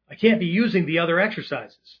 I can't be using the other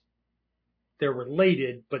exercises. They're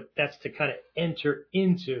related, but that's to kind of enter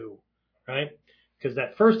into, right? Because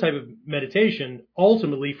that first type of meditation,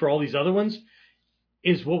 ultimately for all these other ones,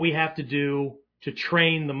 is what we have to do to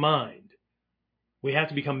train the mind. We have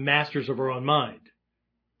to become masters of our own mind,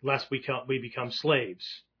 lest we become slaves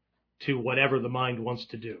to whatever the mind wants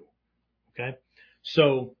to do. Okay?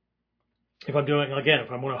 So if I'm doing, again,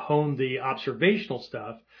 if I want to hone the observational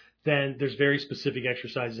stuff, then there's very specific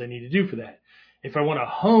exercises I need to do for that. If I want to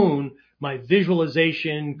hone my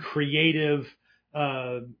visualization, creative,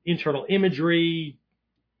 internal imagery,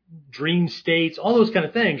 dream states, all those kind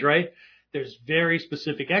of things, right? There's very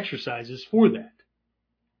specific exercises for that.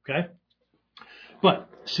 Okay? But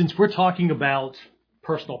since we're talking about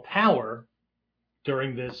personal power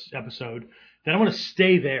during this episode, then I want to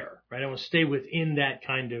stay there, right? I want to stay within that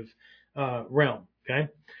kind of realm. Okay?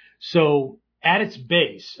 So at its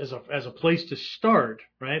base, as a place to start,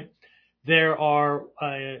 right? There are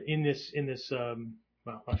in this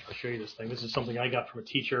well, I'll show you this thing. This is something I got from a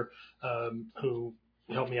teacher who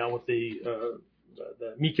helped me out with the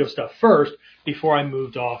Mikyo stuff first before I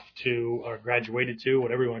moved off to or graduated to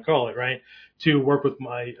whatever you want to call it, right? To work with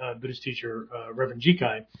my Buddhist teacher Reverend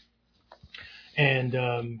Jikai,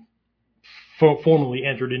 and formally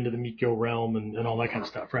entered into the Mikyo realm and all that kind of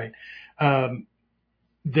stuff, right?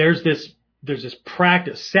 There's this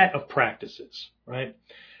set of practices, right?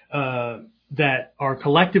 That are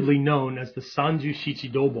collectively known as the Sanju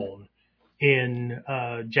Shichi Dobon in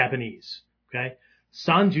Japanese. Okay,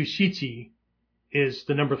 Sanju Shichi is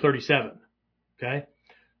the number 37. Okay,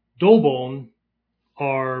 Dobon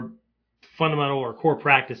are fundamental or core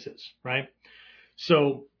practices, right?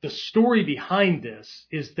 So the story behind this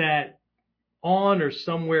is that on or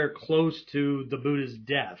somewhere close to the Buddha's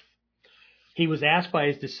death, he was asked by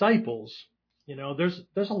his disciples, there's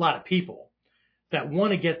a lot of people that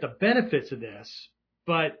want to get the benefits of this,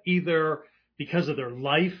 but either because of their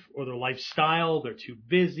life or their lifestyle, they're too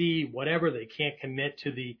busy, whatever, they can't commit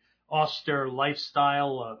to the austere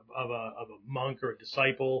lifestyle of a monk or a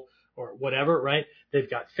disciple or whatever, right? They've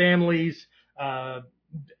got families,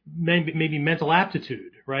 maybe mental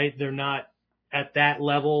aptitude, right? They're not at that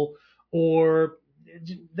level, or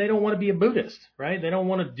they don't want to be a Buddhist, right? They don't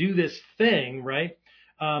want to do this thing, right?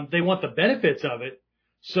 They want the benefits of it.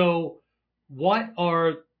 So what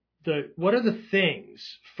are the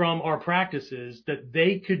things from our practices that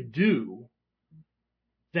they could do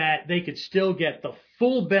that they could still get the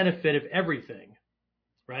full benefit of everything,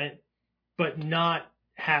 right? But not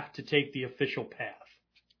have to take the official path,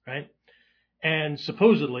 right? And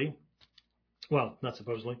supposedly, well, not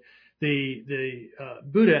supposedly, the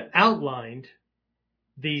Buddha outlined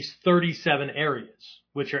these 37 areas,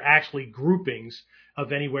 which are actually groupings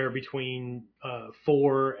of anywhere between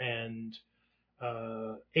 4 and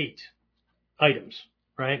 8 items,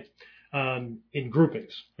 right? In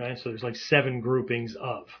groupings, right? So there's like 7 groupings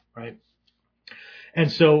of, right?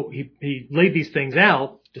 And so he laid these things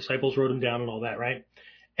out. Disciples wrote them down and all that, right?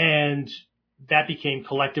 And that became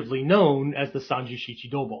collectively known as the Sanji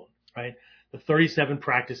Shichi Dobon, right? The 37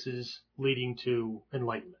 practices leading to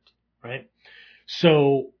enlightenment, right?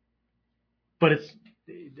 So, but it's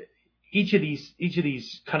each of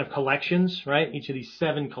these kind of collections, right? Each of these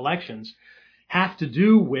 7 collections have to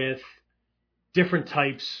do with different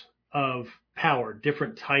types of power,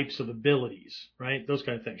 different types of abilities, right? Those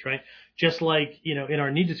kind of things, right? Just like, in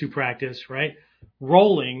our Ninjutsu practice, right?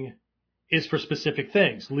 Rolling is for specific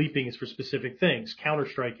things. Leaping is for specific things. Counter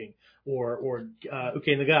striking or uke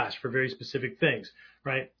nagashi for very specific things,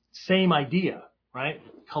 right? Same idea, right?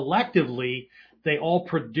 Collectively, they all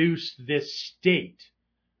produce this state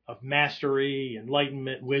of mastery,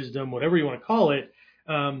 enlightenment, wisdom, whatever you want to call it.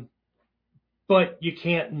 But you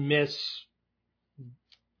can't miss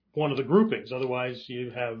one of the groupings. Otherwise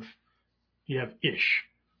you have ish,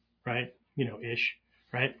 right? Ish,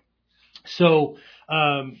 right? So, what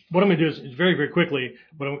I'm going to do is very, very quickly,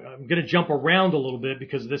 but I'm going to jump around a little bit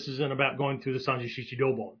because this isn't about going through the Sanji Shichi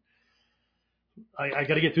Dobon. I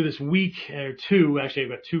got to get through this week or two. Actually,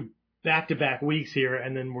 I've got 2 back-to-back weeks here,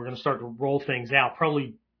 and then we're going to start to roll things out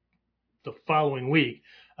probably the following week.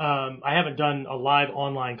 I haven't done a live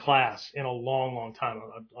online class in a long, long time,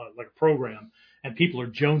 like a program, and people are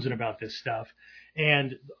jonesing about this stuff.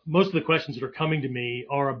 And most of the questions that are coming to me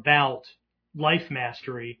are about life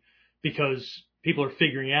mastery, because people are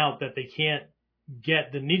figuring out that they can't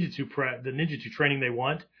get the ninjutsu training they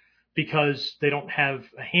want because they don't have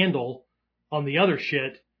a handle on the other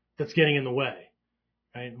shit that's getting in the way.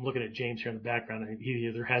 Right? I'm looking at James here in the background. He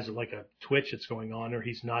either has like a twitch that's going on or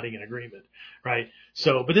he's nodding in agreement, right?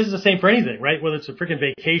 So, but this is the same for anything, right? Whether it's a freaking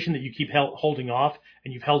vacation that you keep holding off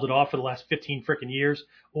and you've held it off for the last 15 freaking years,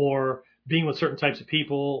 or being with certain types of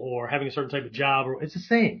people, or having a certain type of job, or it's the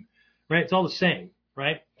same, right? It's all the same,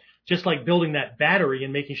 right? Just like building that battery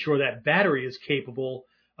and making sure that battery is capable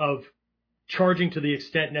of charging to the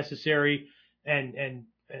extent necessary and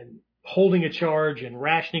holding a charge and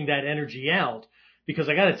rationing that energy out. Because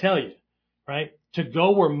I got to tell you, right, to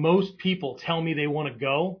go where most people tell me they want to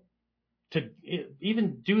go, to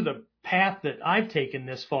even do the path that I've taken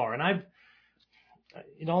this far, and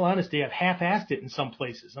in all honesty, I've half-assed it in some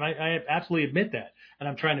places, and I absolutely admit that, and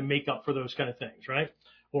I'm trying to make up for those kind of things, right,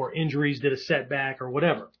 or injuries did a setback or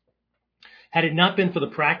whatever. Had it not been for the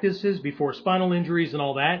practices before spinal injuries and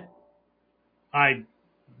all that, I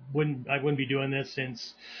wouldn't be doing this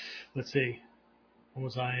since, let's see, when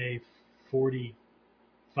was I? 45.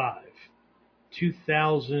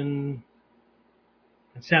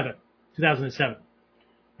 2007,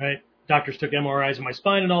 right? Doctors took MRIs of my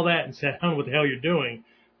spine and all that and said, I don't know what the hell you're doing,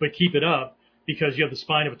 but keep it up because you have the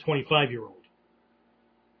spine of a 25-year-old.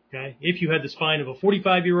 Okay? If you had the spine of a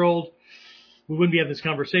 45-year-old, we wouldn't be having this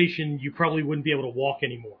conversation. You probably wouldn't be able to walk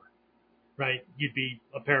anymore, right? You'd be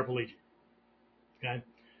a paraplegic. Okay?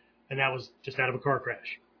 And that was just out of a car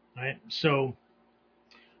crash, right? So,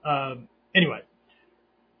 anyway.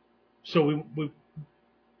 So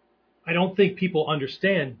I don't think people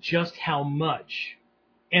understand just how much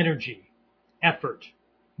energy, effort,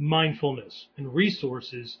 mindfulness, and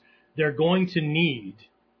resources they're going to need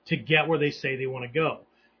to get where they say they want to go.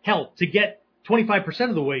 Hell, to get 25%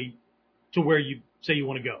 of the way to where you say you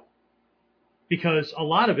want to go. Because a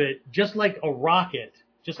lot of it, just like a rocket,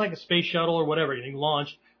 just like a space shuttle or whatever getting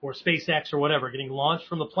launched, or SpaceX or whatever getting launched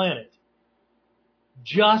from the planet,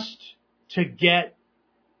 just to get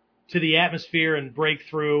to the atmosphere and break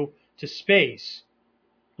through to space,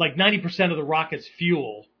 like 90% of the rocket's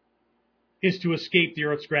fuel is to escape the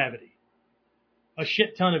Earth's gravity. A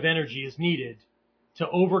shit ton of energy is needed to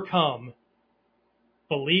overcome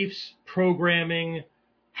beliefs, programming,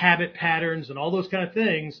 habit patterns, and all those kind of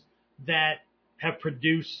things that have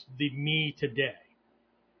produced the me today.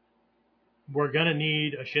 We're going to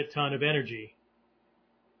need a shit ton of energy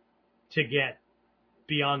to get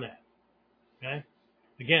beyond that. Okay?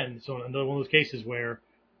 Again, so another one of those cases where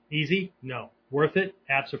easy? No. Worth it?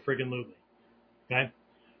 Abso-friggin-lutely. Okay?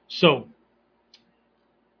 So,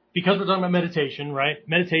 because we're talking about meditation, right?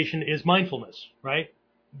 Meditation is mindfulness, right?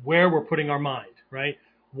 Where we're putting our mind, right?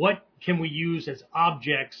 What can we use as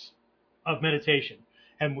objects of meditation?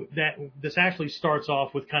 And that this actually starts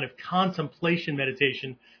off with kind of contemplation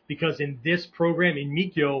meditation, because in this program, in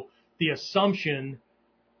Mikyo, the assumption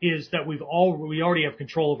is that we already have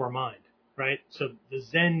control of our mind, right? So the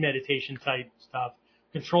Zen meditation type stuff,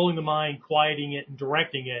 controlling the mind, quieting it, and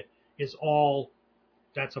directing it is all,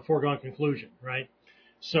 that's a foregone conclusion, right?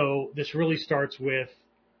 So this really starts with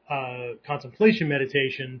contemplation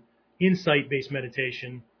meditation, insight-based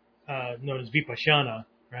meditation, known as vipassana,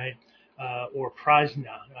 right? Or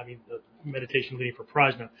prajna. I mean, the meditation leading for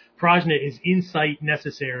prajna. Prajna is insight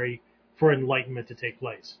necessary for enlightenment to take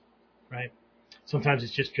place, right? Sometimes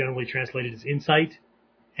it's just generally translated as insight,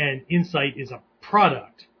 and insight is a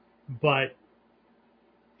product, but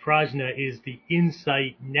prajna is the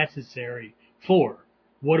insight necessary for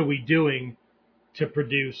what are we doing to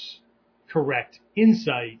produce correct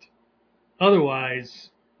insight. Otherwise,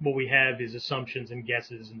 what we have is assumptions and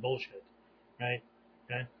guesses and bullshit, right?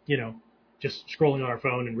 Okay? You know, just scrolling on our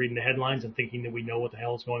phone and reading the headlines and thinking that we know what the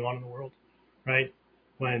hell is going on in the world, right?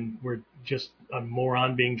 When we're just a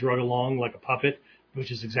moron being drug along like a puppet,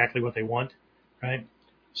 which is exactly what they want, right?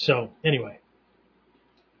 So, anyway.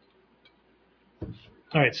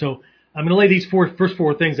 All right, so I'm going to lay these first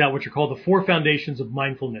four things out, which are called the four foundations of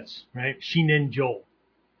mindfulness, right? Shinen Jo,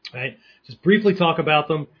 right? Just briefly talk about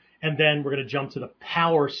them, and then we're going to jump to the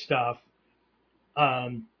power stuff,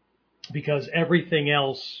 because everything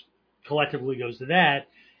else collectively goes to that,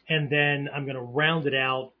 and then I'm going to round it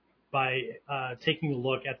out by taking a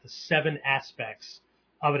look at the 7 aspects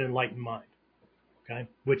of an enlightened mind, okay?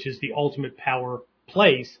 Which is the ultimate power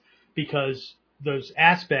place, because those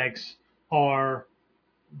aspects are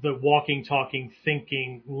the walking, talking,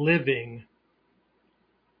 thinking, living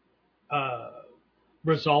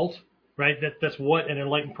result, right? That's what an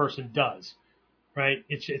enlightened person does, right?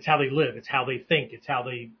 It's how they live, it's how they think, it's how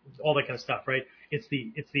they, all that kind of stuff, right? It's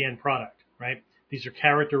the end product, right? These are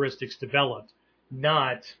characteristics developed,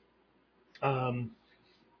 not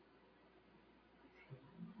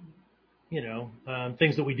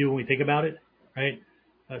things that we do when we think about it, right?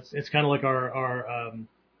 It's kind of like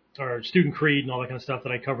our student creed and all that kind of stuff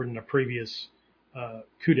that I covered in a previous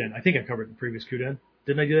KUDEN. I think I covered in the previous KUDEN.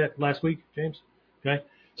 Didn't I do that last week, James? Okay.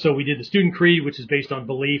 So we did the student creed, which is based on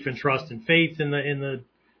belief and trust and faith in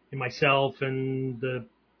myself and the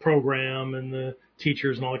program and the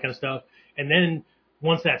teachers and all that kind of stuff. And then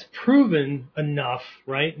once that's proven enough,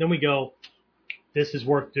 right, then we go, this is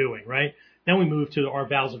worth doing, right? Then we move to our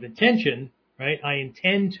vows of intention, right? I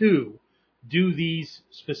intend to do these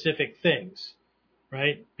specific things,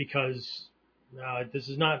 right? Because this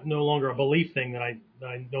is no longer a belief thing that I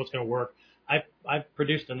know it's going to work. I've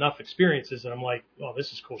produced enough experiences that I'm like, oh,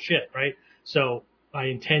 this is cool shit, right? So I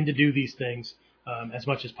intend to do these things as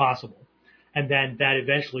much as possible. And then that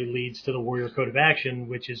eventually leads to the warrior code of action,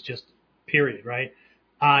 which is just period, right?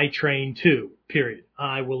 I train to, period.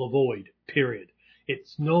 I will avoid, period.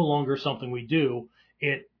 It's no longer something we do.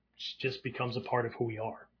 It just becomes a part of who we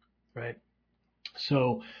are, right?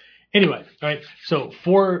 So anyway, right? So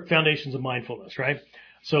 4 foundations of mindfulness, right?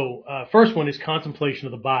 So first one is contemplation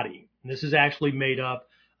of the body. And this is actually made up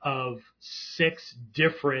of 6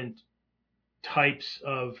 different types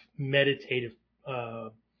of meditative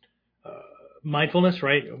mindfulness,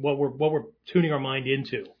 right? What we're tuning our mind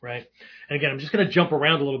into, right? And again, I'm just going to jump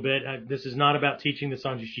around a little bit. This is not about teaching the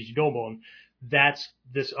Sanji Shichi Dobon. That's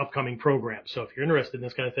this upcoming program. So if you're interested in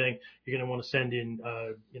this kind of thing, you're going to want to send in,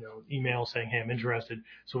 email saying, hey, I'm interested,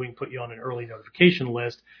 so we can put you on an early notification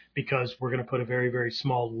list, because we're going to put a very, very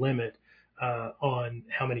small limit on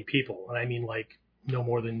how many people. And I mean like no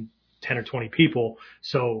more than 10 or 20 people,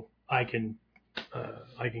 so I can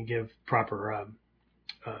give proper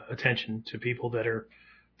attention to people that are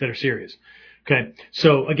serious. Okay.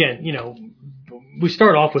 So again, we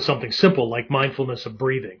start off with something simple like mindfulness of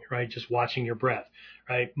breathing, right? Just watching your breath,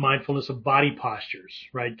 right? Mindfulness of body postures,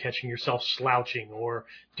 right? Catching yourself slouching or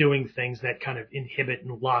doing things that kind of inhibit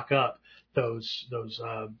and lock up those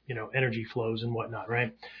energy flows and whatnot,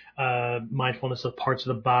 right? Mindfulness of parts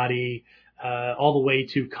of the body, all the way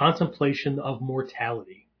to contemplation of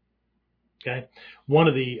mortality. Okay. One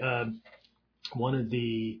of the one of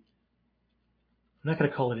the, I'm not going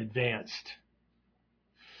to call it advanced,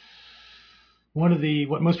 one of the,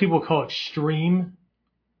 what most people call extreme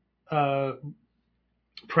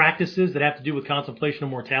practices that have to do with contemplation of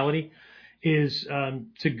mortality is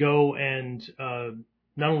to go and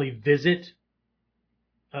not only visit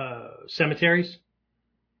cemeteries,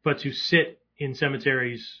 but to sit in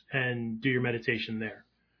cemeteries and do your meditation there,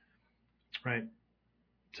 right?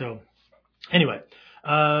 So anyway,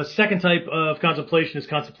 second type of contemplation is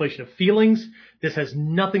contemplation of feelings. This has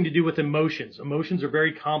nothing to do with emotions. Emotions are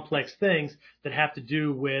very complex things that have to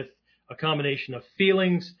do with a combination of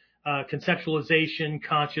feelings, conceptualization,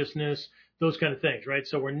 consciousness, those kind of things, right?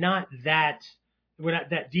 So we're not that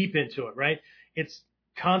deep into it, right? It's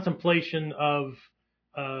contemplation of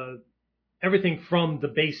everything from the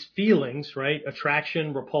base feelings, right?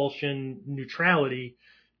 Attraction, repulsion, neutrality,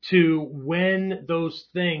 to when those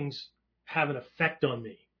things have an effect on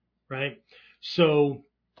me, right? So,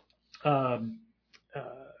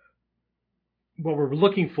 what we're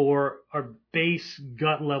looking for are base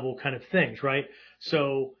gut level kind of things, right?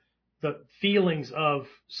 So the feelings of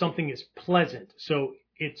something is pleasant. So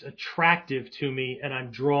it's attractive to me and I'm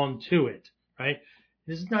drawn to it, right?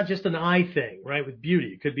 This is not just an eye thing, right? With beauty,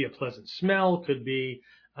 it could be a pleasant smell, could be,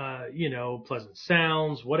 pleasant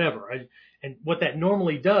sounds, whatever. Right? And what that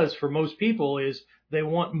normally does for most people is they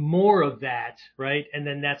want more of that, right? And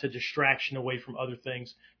then that's a distraction away from other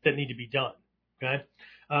things that need to be done. Okay.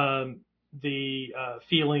 The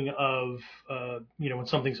feeling of, when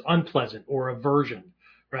something's unpleasant or aversion,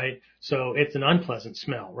 right? So it's an unpleasant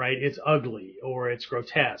smell, right? It's ugly or it's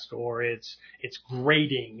grotesque or it's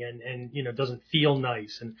grating and doesn't feel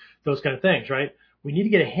nice and those kind of things, right? We need to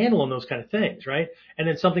get a handle on those kind of things, right? And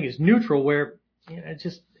then something is neutral where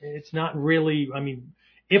it's not really,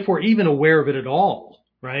 if we're even aware of it at all,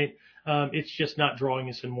 right? It's just not drawing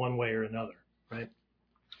us in one way or another, right?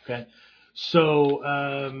 Okay. So,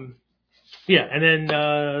 and then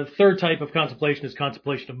third type of contemplation is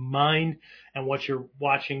contemplation of mind, and what you're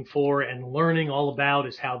watching for and learning all about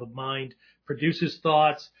is how the mind produces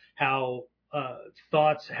thoughts, how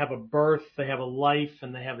thoughts have a birth, they have a life,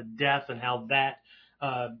 and they have a death, and how that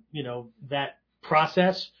that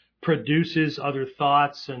process produces other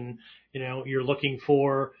thoughts, and you're looking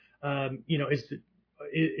for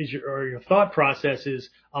your thought process is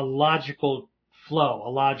a logical flow, a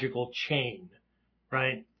logical chain,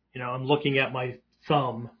 right? I'm looking at my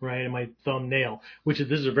thumb, right, and my thumbnail, this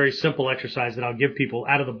is a very simple exercise that I'll give people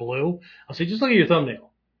out of the blue. I'll say, just look at your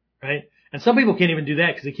thumbnail, right? And some people can't even do that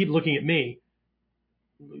because they keep looking at me,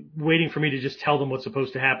 waiting for me to just tell them what's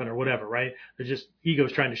supposed to happen or whatever, right? They're just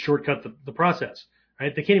egos trying to shortcut the process,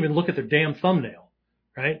 right? They can't even look at their damn thumbnail,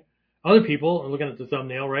 right? Other people are looking at the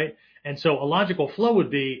thumbnail, right? And so a logical flow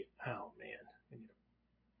would be, oh man,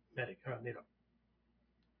 I need a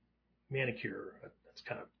manicure. That's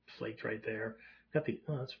kind of flaked right there. Got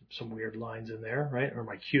that's some weird lines in there, right? Or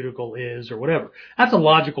my cuticle is, or whatever. That's a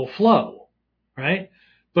logical flow, right?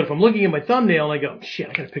 But if I'm looking at my thumbnail and I go, shit,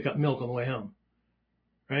 I got to pick up milk on the way home,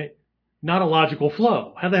 right? Not a logical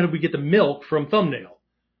flow. How the hell did we get the milk from thumbnail,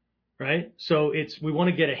 right? So we want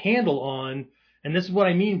to get a handle on, and this is what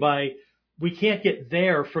I mean by we can't get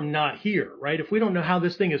there from not here, right? If we don't know how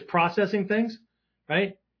this thing is processing things,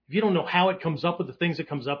 right? If you don't know how it comes up with the things it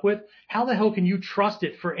comes up with, how the hell can you trust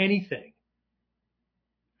it for anything?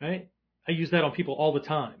 Right? I use that on people all the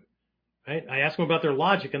time. Right? I ask them about their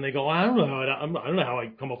logic and they go, I don't know how I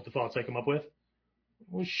come up with the thoughts I come up with.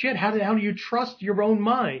 Well, shit, how do you trust your own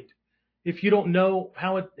mind if you don't know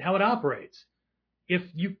how it operates? If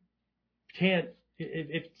you can't,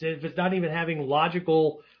 if it's not even having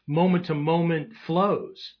logical moment to moment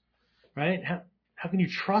flows, right? How can you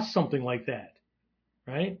trust something like that?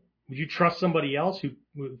 Right? Would you trust somebody else who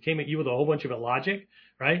came at you with a whole bunch of logic,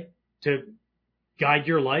 right, to guide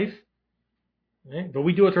your life? Right? But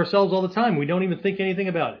we do it to ourselves all the time. We don't even think anything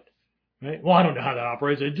about it. Right? Well, I don't know how that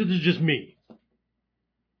operates. It's just me.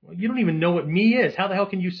 Well, you don't even know what me is. How the hell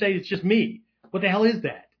can you say it's just me? What the hell is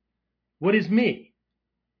that? What is me?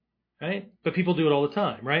 Right? But people do it all the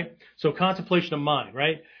time, right? So contemplation of mind,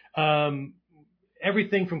 right?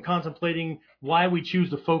 Everything from contemplating why we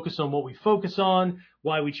choose to focus on what we focus on,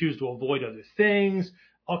 why we choose to avoid other things,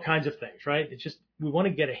 all kinds of things, right? It's just, we want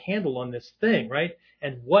to get a handle on this thing, right?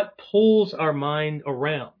 And what pulls our mind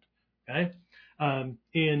around, okay?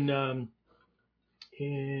 In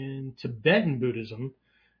Tibetan Buddhism,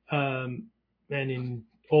 and in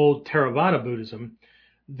old Theravada Buddhism,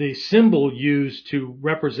 the symbol used to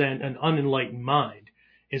represent an unenlightened mind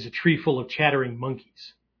is a tree full of chattering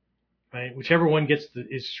monkeys. Right? Whichever one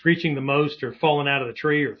is screeching the most or falling out of the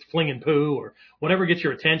tree or flinging poo or whatever gets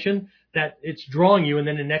your attention, that it's drawing you, and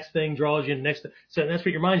then the next thing draws you, and the next. So that's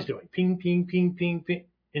what your mind's doing. Ping, ping, ping, ping, ping,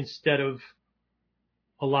 instead of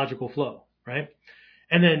a logical flow, right?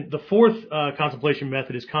 And then the fourth contemplation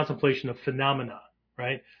method is contemplation of phenomena,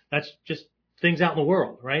 right? That's just things out in the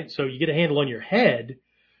world, right? So you get a handle on your head,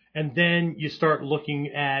 and then you start looking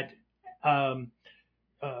at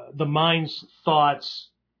the mind's thoughts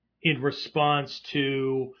in response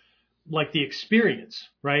to like the experience,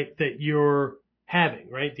 right, that you're having,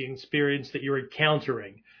 right? The experience that you're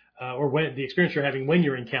encountering, or when the experience you're having when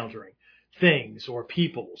you're encountering things or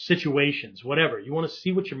people, situations, whatever. You want to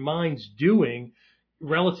see what your mind's doing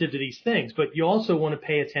relative to these things, but you also want to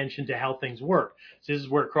pay attention to how things work. So this is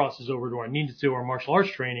where it crosses over to our ninjutsu or martial arts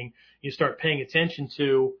training. You start paying attention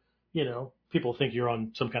to, people think you're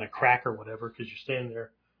on some kind of crack or whatever because you're standing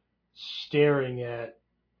there staring at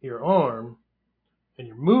your arm and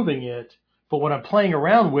you're moving it. But what I'm playing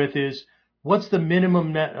around with is what's the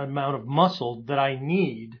minimum net amount of muscle that I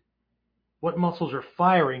need? What muscles are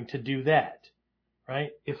firing to do that, right?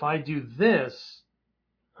 If I do this,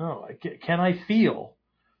 can I feel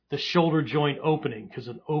the shoulder joint opening? Because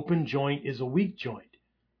an open joint is a weak joint.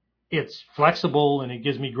 It's flexible and it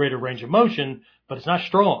gives me greater range of motion, but it's not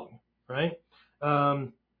strong, right?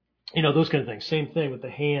 Those kind of things. Same thing with the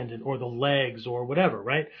hand or the legs or whatever,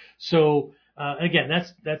 right? So again,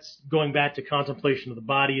 that's going back to contemplation of the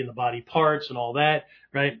body and the body parts and all that,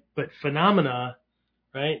 right? But phenomena,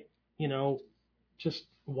 right? Just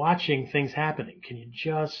watching things happening. Can you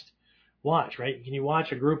just watch, right? Can you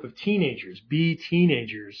watch a group of teenagers be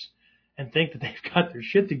teenagers and think that they've got their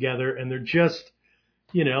shit together and they're just,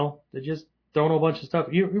 they're just throwing a bunch of stuff.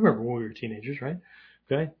 You remember when we were teenagers, right?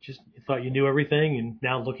 Okay. Just you thought you knew everything. And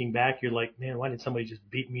now looking back, you're like, man, why did somebody just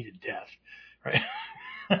beat me to death? Right.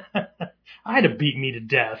 I had to beat me to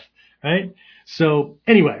death. Right. So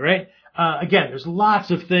anyway, right. Again, there's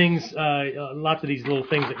lots of things, lots of these little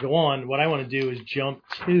things that go on. What I want to do is jump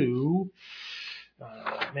to,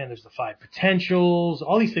 there's the 5 potentials.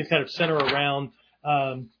 All these things kind of center around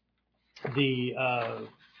the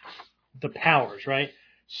powers, right?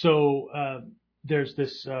 So there's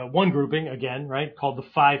this one grouping again, right, called the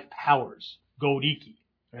 5 powers, Godiki,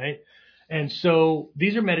 right? And so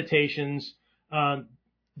these are meditations.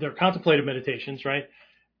 They're contemplative meditations, right?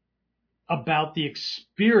 About the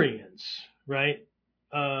experience, right,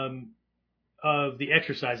 of the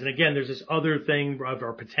exercise. And again, there's this other thing of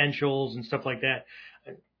our potentials and stuff like that.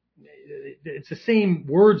 It's the same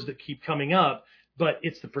words that keep coming up, but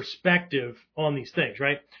it's the perspective on these things,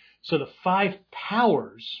 right? So the 5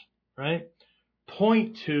 powers, right,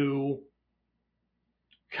 point to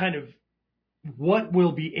kind of what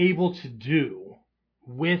we'll be able to do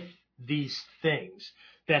with these things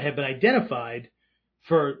that have been identified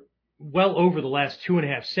for well over the last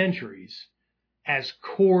 2.5 centuries as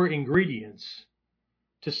core ingredients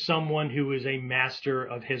to someone who is a master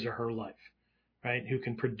of his or her life, right? Who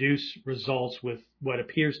can produce results with what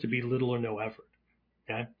appears to be little or no effort.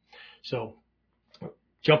 Okay. So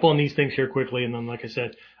jump on these things here quickly. And then, like I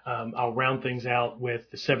said, I'll round things out with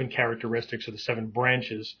the 7 characteristics or the 7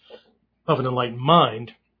 branches of an enlightened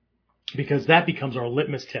mind, because that becomes our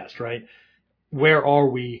litmus test, right? Where are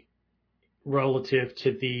we relative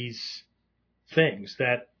to these things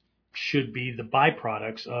that should be the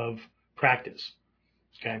byproducts of practice?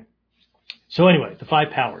 Okay. So anyway, the 5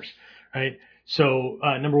 powers, right? So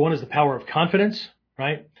number 1 is the power of confidence,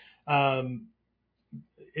 right?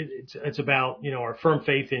 It's about, our firm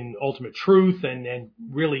faith in ultimate truth and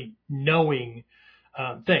really knowing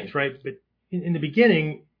things, right? But in the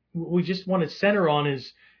beginning, we just want to center on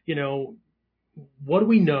is, what do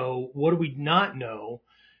we know? What do we not know?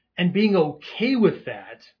 And being okay with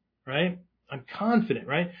that, right? I'm confident,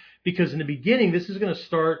 right? Because in the beginning, this is going to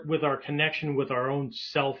start with our connection with our own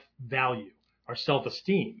self-value, our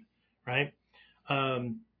self-esteem, right?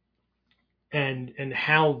 And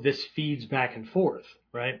how this feeds back and forth,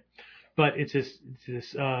 right? But it's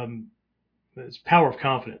this power of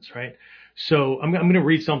confidence, right? So I'm going to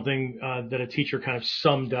read something that a teacher kind of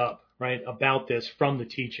summed up, right, about this from the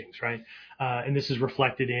teachings, right? And this is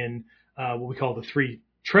reflected in what we call the 3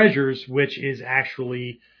 treasures, which is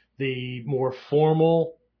actually the more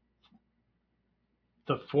formal,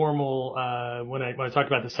 when I talked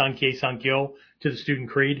about the Sankei Sankyo to the student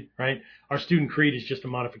creed, right? Our student creed is just a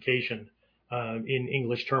modification in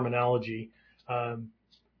English terminology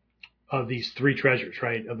of these 3 treasures,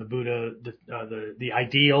 right? Of the Buddha, the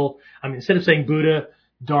ideal. I mean, instead of saying Buddha,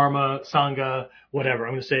 Dharma, Sangha, whatever,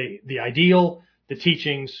 I'm going to say the ideal, the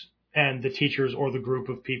teachings, and the teachers or the group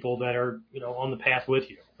of people that are, on the path with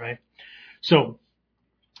you, right? So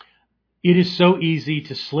It is so easy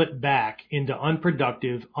to slip back into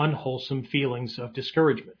unproductive, unwholesome feelings of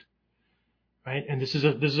discouragement, right? And this is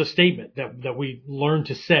a statement that we learn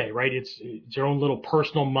to say, right? It's your own little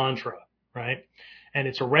personal mantra, right? And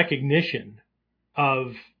it's a recognition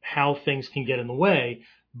of how things can get in the way,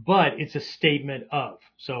 but it's a statement of.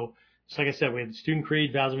 So it's like I said, we have the student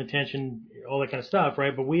creed, vows of intention, all that kind of stuff,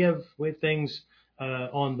 right? But we have things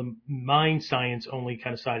on the mind science only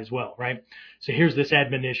kind of side as well, right? So here's this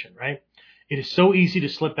admonition, right? It is so easy to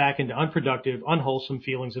slip back into unproductive, unwholesome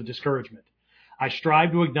feelings of discouragement. I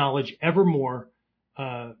strive to acknowledge ever more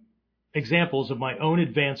examples of my own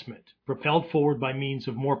advancement, propelled forward by means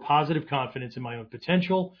of more positive confidence in my own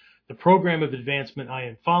potential, the program of advancement I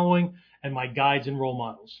am following, and my guides and role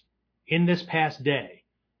models. In this past day,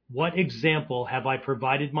 what example have I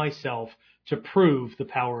provided myself to prove the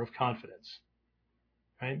power of confidence?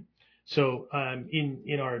 Right? So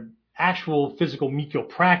in our actual physical Mikyo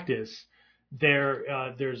practice,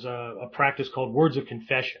 there's a practice called words of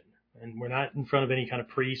confession. And we're not in front of any kind of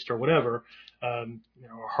priest or whatever. Our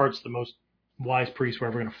heart's the most wise priest we're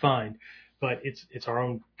ever going to find, but it's our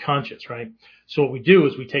own conscience, right? So what we do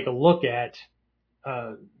is we take a look at,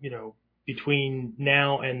 between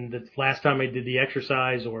now and the last time I did the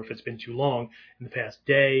exercise, or if it's been too long, in the past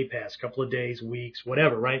day, past couple of days, weeks,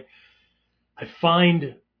 whatever, right? I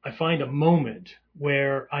find a moment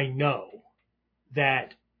where I know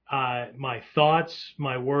that my thoughts,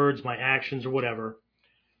 my words, my actions, or whatever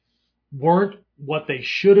weren't what they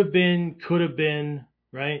should have been, could have been,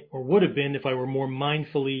 right? Or would have been if I were more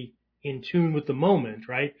mindfully in tune with the moment,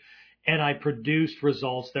 right? And I produced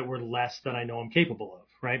results that were less than I know I'm capable of,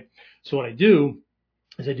 right? So what I do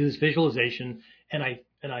is I do this visualization, and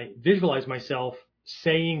I visualize myself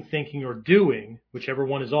saying, thinking, or doing, whichever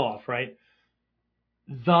one is off, right?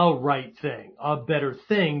 The right thing, a better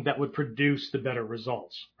thing that would produce the better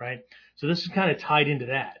results, right? So this is kind of tied into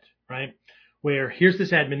that, right? Where here's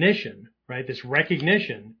this admonition, right? This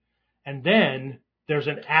recognition, and then there's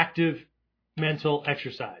an active mental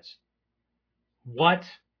exercise. What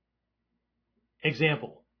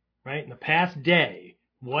example, right? In the past day,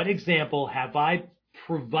 what example have I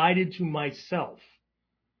provided to myself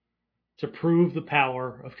to prove the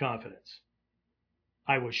power of confidence?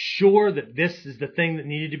 I was sure that this is the thing that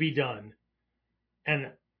needed to be done.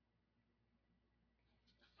 And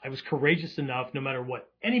I was courageous enough, no matter what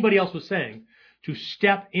anybody else was saying, to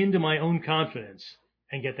step into my own confidence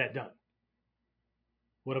and get that done.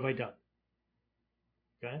 What have I done?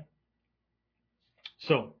 Okay.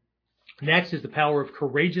 So next is the power of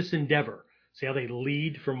courageous endeavor. See how they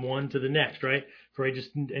lead from one to the next, right? Courageous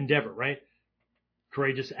endeavor, right?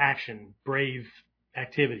 Courageous action, brave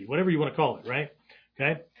activity, whatever you want to call it, right?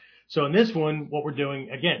 Okay. So in this one, what we're doing,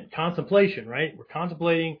 again, contemplation, right? We're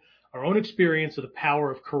contemplating our own experience of the power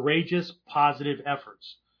of courageous, positive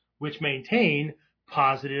efforts, which maintain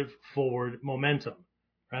positive forward momentum,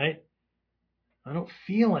 right? I don't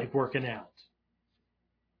feel like working out.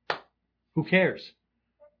 Who cares,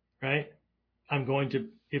 right? I'm going to,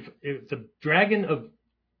 if the dragon of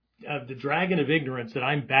ignorance that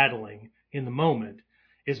I'm battling in the moment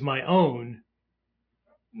is my own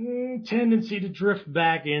tendency to drift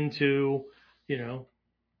back into,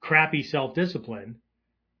 crappy self-discipline,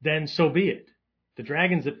 then so be it. The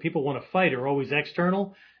dragons that people want to fight are always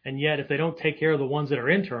external, and yet if they don't take care of the ones that are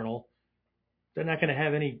internal, they're not going to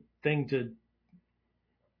have anything to,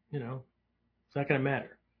 it's not going to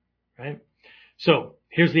matter, right? So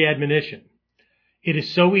here's the admonition. It is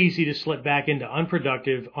so easy to slip back into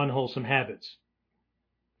unproductive, unwholesome habits.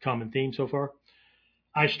 Common theme so far.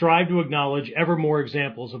 I strive to acknowledge ever more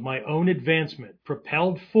examples of my own advancement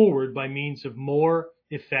propelled forward by means of more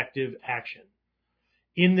effective action.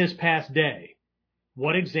 In this past day,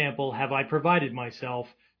 what example have I provided myself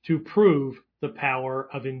to prove the power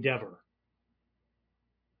of endeavor?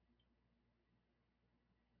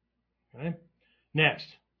 Okay. Next,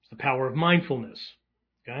 the power of mindfulness.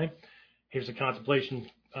 Okay. Here's a contemplation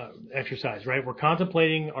exercise, right? We're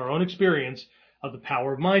contemplating our own experience of the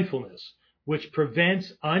power of mindfulness, which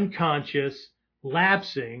prevents unconscious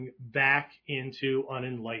lapsing back into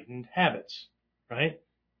unenlightened habits, right?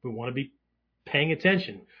 We want to be paying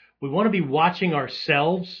attention. We want to be watching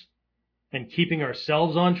ourselves and keeping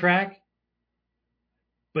ourselves on track.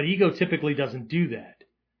 But ego typically doesn't do that.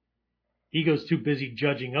 Ego's too busy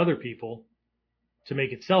judging other people to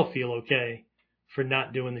make itself feel okay for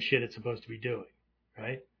not doing the shit it's supposed to be doing,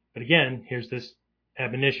 right? But again, here's this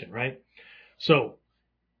admonition, right? So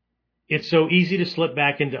it's so easy to slip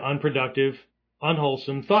back into unproductive,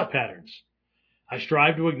 unwholesome thought patterns. I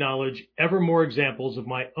strive to acknowledge ever more examples of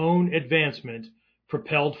my own advancement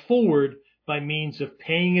propelled forward by means of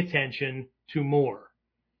paying attention to more.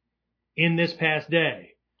 In this past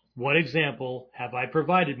day, what example have I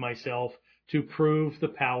provided myself to prove the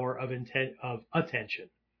power of attention?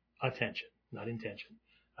 Attention, not intention.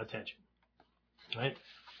 Attention. Right?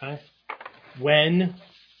 Okay? When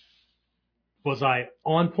was I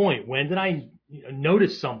on point? When did I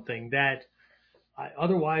notice something that I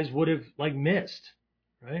otherwise would have missed?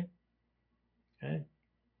 Right? Okay?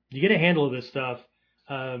 You get a handle of this stuff.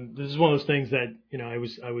 This is one of those things that I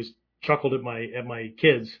was chuckled at my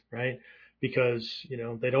kids, right? Because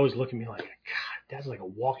they'd always look at me like, God, that's like a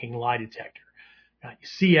walking lie detector. God, you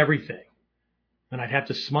see everything, and I'd have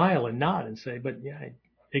to smile and nod and say, but yeah, I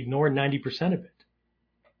ignored 90% of it.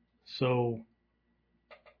 So,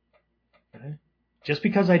 okay? Just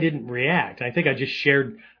because I didn't react, I think I just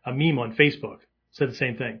shared a meme on Facebook, said the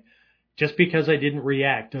same thing. Just because I didn't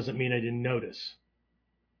react doesn't mean I didn't notice,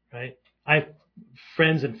 right? I have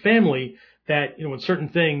friends and family that, when certain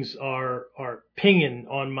things are pinging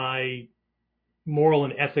on my moral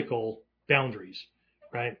and ethical boundaries,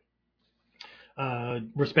 right?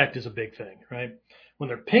 Respect is a big thing, right? When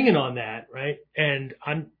they're pinging on that, right? And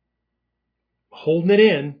I'm holding it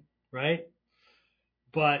in, right?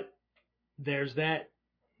 But there's that,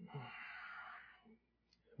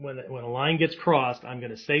 when a line gets crossed, I'm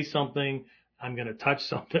going to say something, I'm going to touch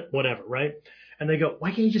something, whatever, right? And they go, why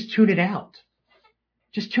can't you just tune it out?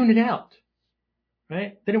 Just tune it out,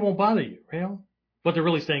 right? Then it won't bother you, What they're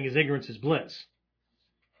really saying is ignorance is bliss.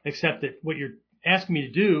 Except that what you're asking me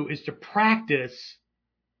to do is to practice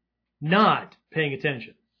not paying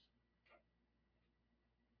attention.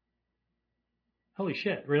 Holy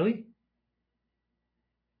shit, really?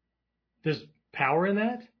 There's power in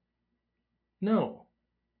that? No.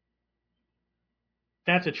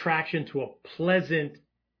 That's attraction to a pleasant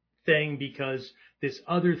thing because this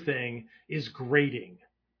other thing is grating.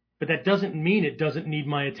 But that doesn't mean it doesn't need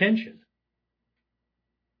my attention.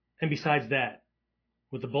 And besides that,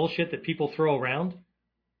 with the bullshit that people throw around,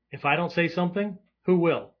 if I don't say something, who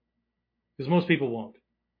will? Because most people won't.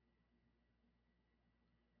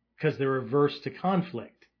 Because they're averse to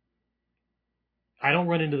conflict. I don't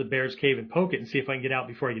run into the bear's cave and poke it and see if I can get out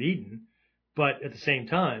before I get eaten. But at the same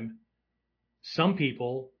time, some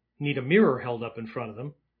people need a mirror held up in front of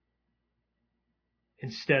them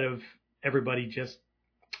instead of everybody just,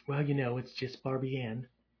 well, it's just Barbie Ann.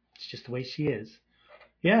 It's just the way she is.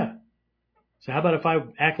 Yeah. So how about if I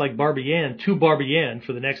act like Barbie Ann to Barbie Ann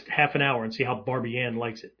for the next half an hour and see how Barbie Ann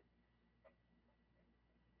likes it?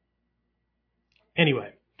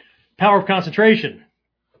 Anyway, power of concentration.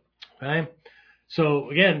 Okay?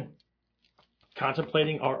 So again,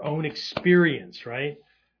 contemplating our own experience, right,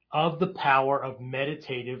 of the power of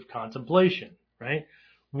meditative contemplation, right,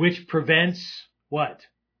 which prevents what?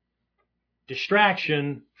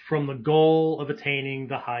 Distraction from the goal of attaining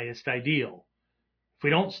the highest ideal. If we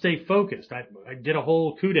don't stay focused, I did a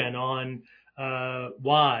whole KUDEN on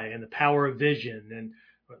why and the power of vision, and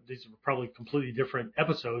these are probably completely different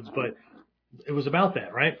episodes, but it was about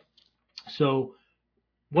that, right? So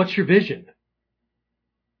what's your vision?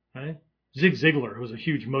 Right? Zig Ziglar, who was a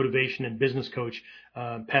huge motivation and business coach,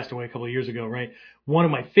 passed away a couple of years ago, right? One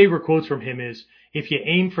of my favorite quotes from him is, if you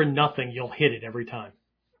aim for nothing, you'll hit it every time.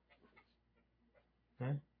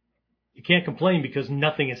 Right? You can't complain because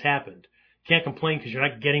nothing has happened. You can't complain because you're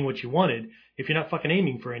not getting what you wanted if you're not fucking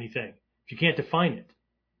aiming for anything. If you can't define it.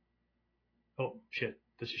 Oh, shit.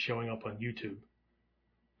 This is showing up on YouTube.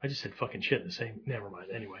 I just said fucking shit in the same. Never mind.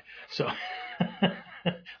 Anyway, so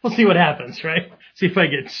we'll see what happens, right? See if I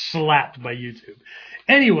get slapped by YouTube.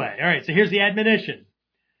 Anyway, all right. So here's the admonition.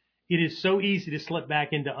 It is so easy to slip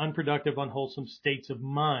back into unproductive, unwholesome states of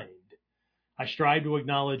mind. I strive to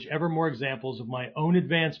acknowledge ever more examples of my own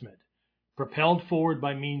advancement, propelled forward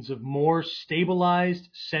by means of more stabilized,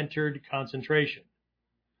 centered concentration.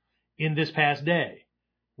 In this past day,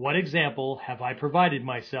 what example have I provided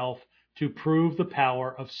myself to prove the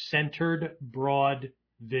power of centered, broad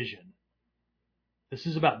vision? This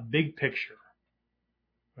is about big picture,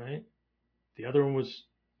 right? The other one was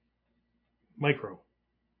macro,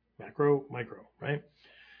 micro, right?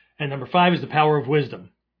 And number 5 is the power of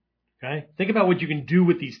wisdom, okay? Think about what you can do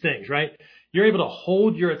with these things, right? You're able to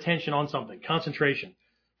hold your attention on something, concentration,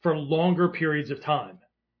 for longer periods of time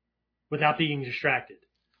without being distracted.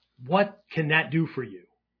 What can that do for you?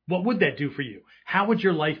 What would that do for you? How would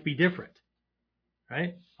your life be different?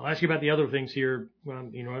 Right? I'll ask you about the other things here. Well,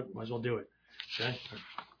 you know what? Might as well do it. Okay?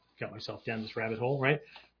 Got myself down this rabbit hole, right?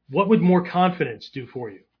 What would more confidence do for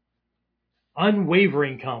you?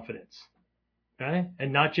 Unwavering confidence. Okay?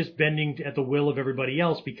 And not just bending at the will of everybody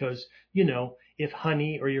else because, if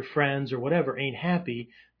honey or your friends or whatever ain't happy,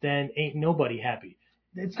 then ain't nobody happy.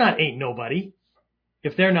 It's not ain't nobody.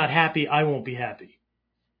 If they're not happy, I won't be happy.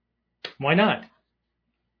 Why not?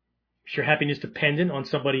 Is your happiness dependent on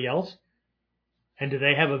somebody else? And do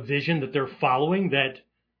they have a vision that they're following that,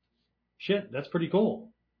 shit, that's pretty cool,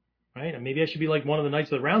 right? And maybe I should be like one of the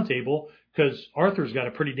Knights of the Round Table because Arthur's got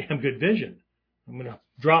a pretty damn good vision. I'm going to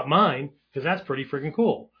drop mine because that's pretty freaking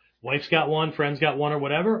cool. Wife's got one, friend's got one or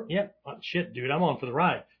whatever. Yeah, shit, dude, I'm on for the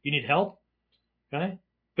ride. You need help? Okay?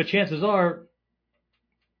 But chances are,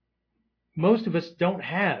 most of us don't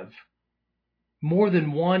have more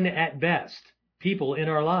than one at best people in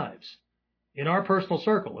our lives, in our personal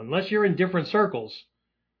circle, unless you're in different circles,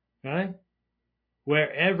 okay,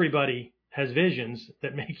 where everybody has visions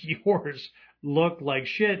that make yours look like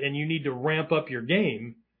shit and you need to ramp up your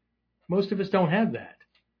game. Most of us don't have that.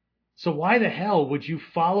 So why the hell would you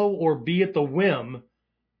follow or be at the whim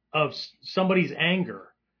of somebody's anger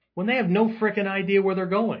when they have no frickin' idea where they're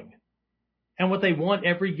going? And what they want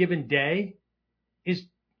every given day is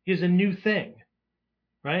a new thing,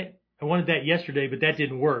 right? I wanted that yesterday, but that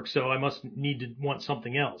didn't work, so I must need to want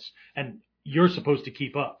something else. And you're supposed to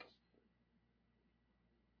keep up.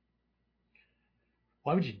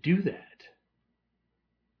 Why would you do that?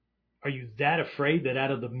 Are you that afraid that out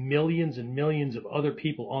of the millions and millions of other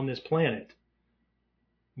people on this planet,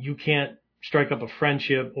 you can't strike up a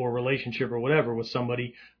friendship or relationship or whatever with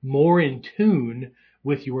somebody more in tune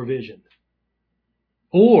with your vision?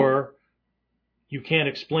 Or you can't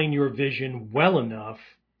explain your vision well enough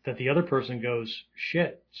that the other person goes,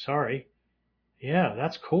 shit, sorry. Yeah,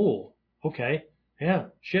 that's cool. Okay. Yeah,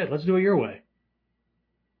 shit, let's do it your way.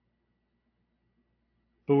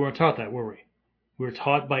 But we weren't taught that, were we? We were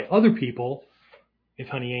taught by other people, if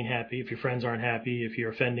honey ain't happy, if your friends aren't happy, if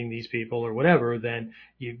you're offending these people or whatever, then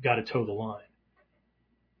you've got to toe the line.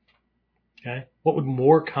 Okay? What would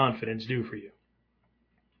more confidence do for you?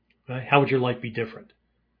 Okay? How would your life be different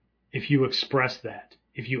if you expressed that,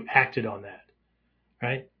 if you acted on that?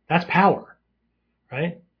 Right? That's power.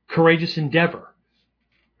 Right? Courageous endeavor.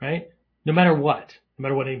 Right? No matter what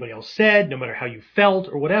anybody else said, no matter how you felt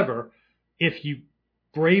or whatever, if you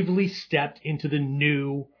bravely stepped into the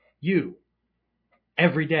new you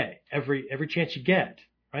every day, every chance you get,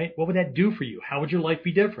 right? What would that do for you? How would your life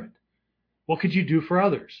be different? What could you do for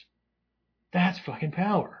others? That's fucking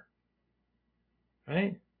power,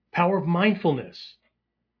 right? Power of mindfulness.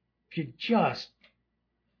 If you just,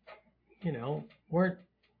 weren't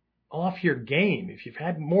off your game, if you've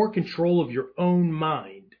had more control of your own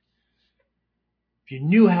mind, if you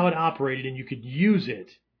knew how it operated and you could use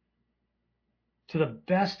it to the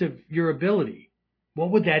best of your ability,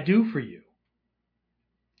 what would that do for you?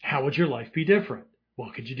 How would your life be different?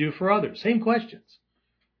 What could you do for others? Same questions,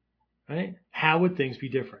 right? How would things be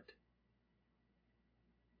different?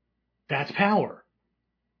 That's power.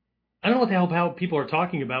 I don't know what the hell people are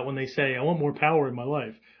talking about when they say, I want more power in my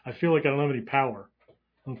life. I feel like I don't have any power.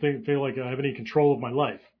 I don't feel like I have any control of my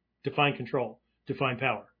life. Define control. Define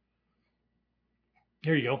power.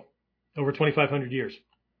 Here you go. Over 2,500 years.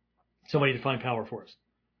 Somebody define power for us.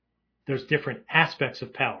 There's different aspects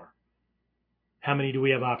of power. How many do we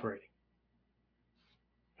have operating?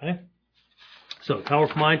 Okay? So power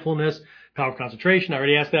of mindfulness, power of concentration. I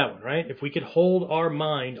already asked that one, right? If we could hold our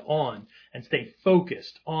mind on and stay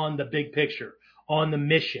focused on the big picture, on the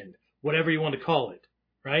mission, whatever you want to call it,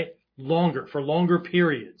 right? For longer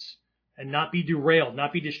periods, and not be derailed,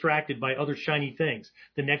 not be distracted by other shiny things.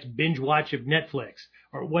 The next binge watch of Netflix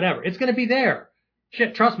or whatever. It's going to be there.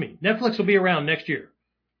 Shit, trust me. Netflix will be around next year.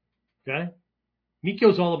 Okay?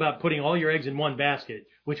 Mikko's all about putting all your eggs in one basket,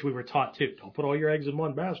 which we were taught too. Don't put all your eggs in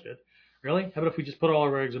one basket. Really? How about if we just put all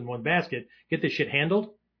our eggs in one basket, get this shit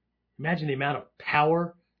handled? Imagine the amount of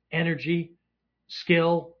power, energy,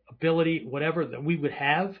 skill, ability, whatever that we would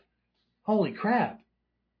have. Holy crap.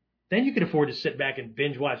 Then you could afford to sit back and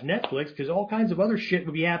binge watch Netflix because all kinds of other shit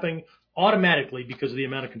would be happening automatically because of the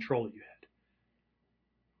amount of control that you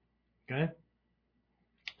had. Okay?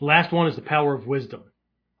 Last one is the power of wisdom.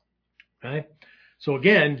 Okay? So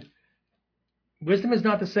again, wisdom is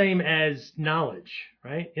not the same as knowledge,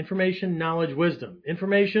 right? Information, knowledge, wisdom.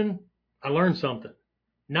 Information, I learned something.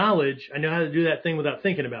 Knowledge, I know how to do that thing without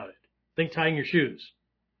thinking about it. Think tying your shoes.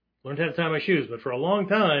 Learned how to tie my shoes, but for a long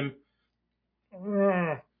time,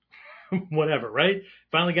 whatever, right?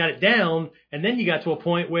 Finally got it down, and then you got to a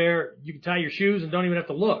point where you can tie your shoes and don't even have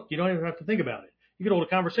to look. You don't even have to think about it. You can hold a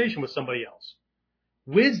conversation with somebody else.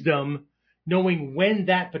 Wisdom, knowing when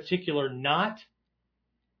that particular knot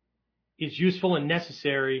is useful and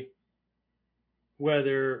necessary,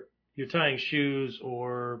 whether you're tying shoes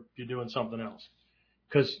or you're doing something else.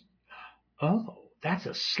 Because, oh, that's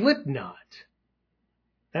a slip knot.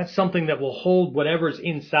 That's something that will hold whatever's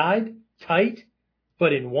inside tight,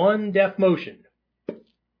 but in one deft motion,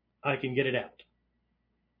 I can get it out.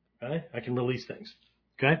 Okay? I can release things.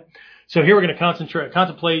 Okay? So here we're going to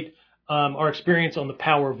contemplate our experience on the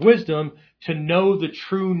power of wisdom to know the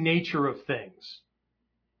true nature of things,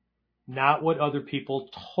 not what other people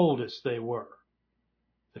told us they were.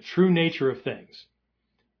 The true nature of things,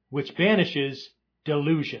 which banishes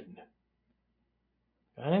delusion.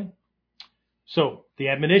 Okay? So the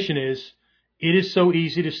admonition is, it is so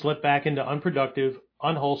easy to slip back into unproductive,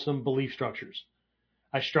 unwholesome belief structures.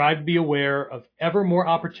 I strive to be aware of ever more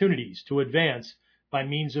opportunities to advance by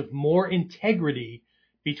means of more integrity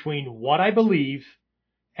between what I believe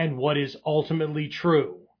and what is ultimately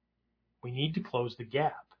true. We need to close the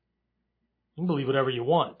gap. You can believe whatever you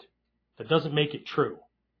want. That doesn't make it true.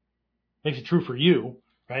 It makes it true for you,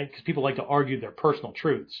 right? Because people like to argue their personal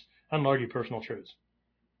truths. I don't argue personal truths.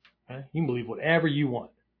 Right? You can believe whatever you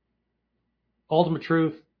want. Ultimate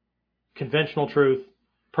truth, conventional truth,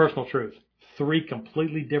 personal truth. Three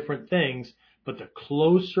completely different things, but the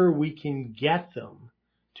closer we can get them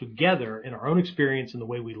together in our own experience and the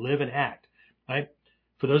way we live and act, right?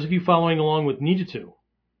 For those of you following along with Nijitsu,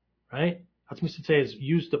 right? That's what I say is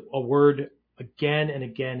use a word again and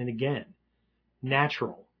again and again.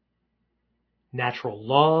 Natural. Natural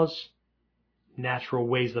laws, natural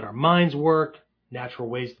ways that our minds work, natural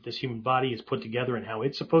ways that this human body is put together and how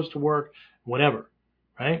it's supposed to work, whatever,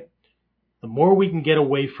 right? The more we can get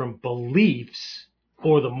away from beliefs,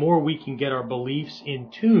 or the more we can get our beliefs in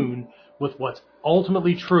tune with what's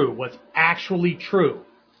ultimately true, what's actually true,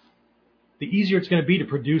 the easier it's going to be to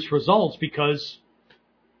produce results because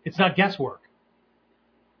it's not guesswork.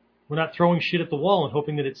 We're not throwing shit at the wall and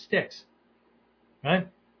hoping that it sticks, right?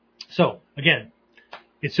 So, again,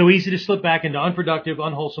 it's so easy to slip back into unproductive,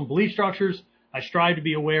 unwholesome belief structures. I strive to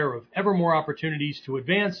be aware of ever more opportunities to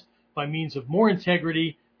advance by means of more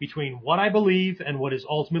integrity between what I believe and what is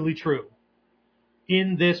ultimately true.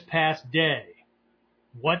 In this past day,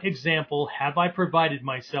 what example have I provided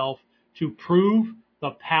myself to prove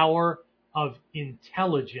the power of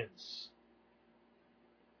intelligence?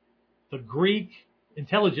 The Greek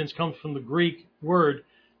intelligence comes from the Greek word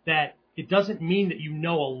that it doesn't mean that you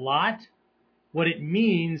know a lot. What it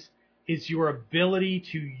means is your ability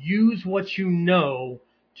to use what you know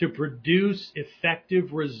to produce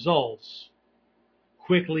effective results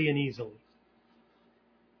quickly and easily.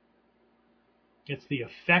 It's the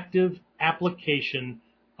effective application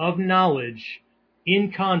of knowledge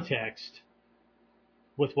in context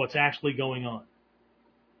with what's actually going on.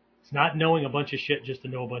 It's not knowing a bunch of shit just to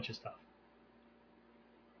know a bunch of stuff.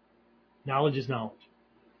 Knowledge is knowledge.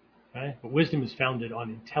 Okay? But wisdom is founded on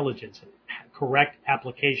intelligence and correct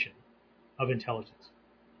application of intelligence.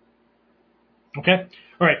 Okay?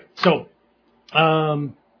 All right. So, what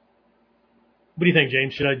do you think,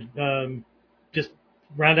 James? Should I just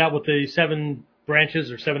round out with the 7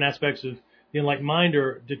 branches or 7 aspects of the enlightened mind,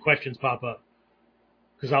 or did questions pop up?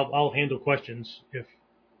 Because I'll handle questions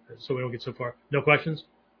so we don't get so far. No questions?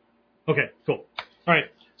 Okay, cool. All right.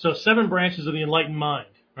 So 7 branches of the enlightened mind,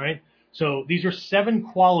 right? So these are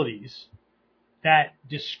 7 qualities that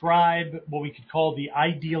describe what we could call the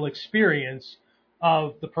ideal experience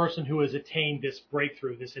of the person who has attained this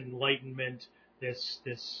breakthrough, this enlightenment, this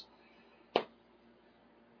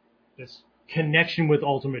connection with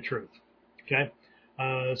ultimate truth. Okay?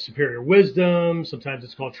 Superior wisdom, sometimes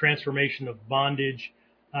it's called transformation of bondage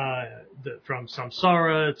from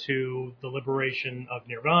samsara to the liberation of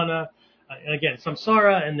nirvana. And again,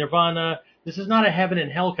 samsara and nirvana, this is not a heaven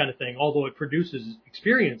and hell kind of thing, although it produces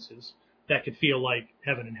experiences that could feel like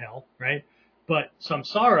heaven and hell, right? But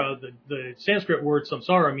samsara, the Sanskrit word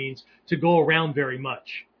samsara means to go around very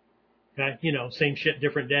much. Okay? You know, same shit,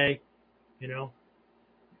 different day, you know?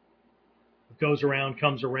 It goes around,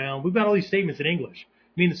 comes around. We've got all these statements in English.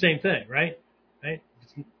 Mean the same thing, right? Right?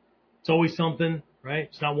 It's always something, right?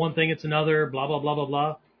 It's not one thing, it's another, blah, blah, blah, blah,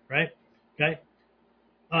 blah, right? Okay?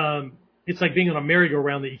 It's like being on a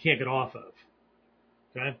merry-go-round that you can't get off of.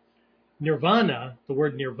 Okay? Nirvana, the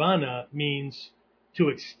word nirvana means to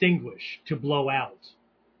extinguish, to blow out.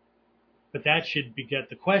 But that should beget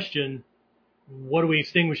the question, what are we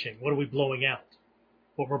extinguishing? What are we blowing out?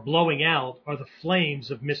 What we're blowing out are the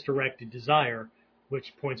flames of misdirected desire,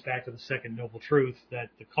 which points back to the second noble truth that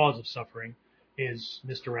the cause of suffering is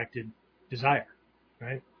misdirected desire,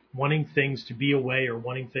 right? Wanting things to be a way or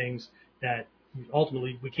wanting things that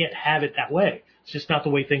ultimately we can't have it that way. It's just not the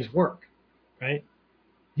way things work, right?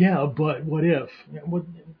 Yeah, but what if?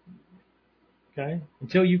 Okay, Okay?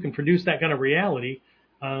 Until you can produce that kind of reality,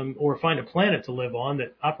 or find a planet to live on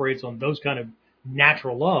that operates on those kind of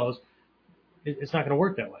natural laws, it's not going to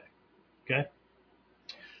work that way. Okay?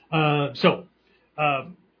 So,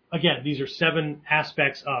 again, these are 7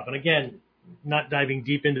 aspects of, and again, not diving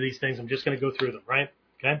deep into these things. I'm just going to go through them, right?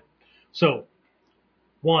 Okay. So,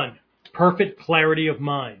 1, perfect clarity of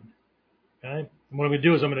mind. Okay. And what I'm going to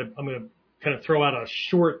do is I'm going to kind of throw out a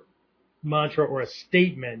short mantra or a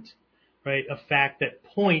statement, right? A fact that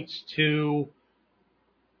points to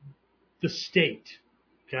the state.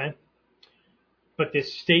 Okay. But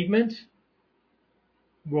this statement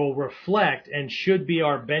will reflect and should be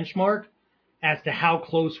our benchmark as to how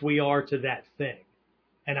close we are to that thing.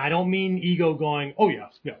 And I don't mean ego going, oh yeah,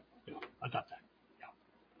 I got that.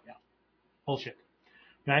 Yeah. Bullshit.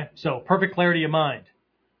 Okay. So perfect clarity of mind.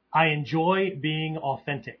 I enjoy being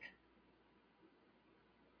authentic.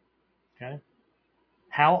 Okay.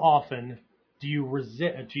 How often do you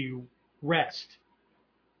rest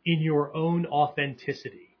in your own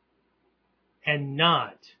authenticity and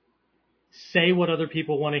not say what other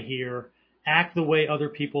people want to hear, act the way other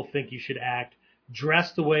people think you should act,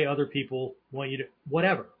 dress the way other people want you to,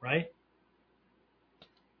 whatever, right?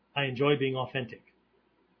 I enjoy being authentic.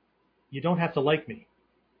 You don't have to like me.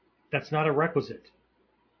 That's not a requisite.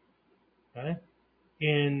 Right?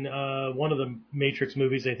 In one of the Matrix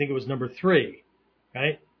movies, I think it was number 3,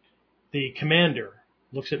 right? The commander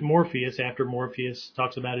looks at Morpheus after Morpheus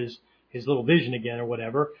talks about his little vision again or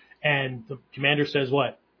whatever, and the commander says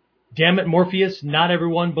what? Damn it, Morpheus, not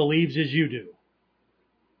everyone believes as you do.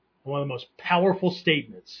 One of the most powerful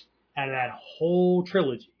statements out of that whole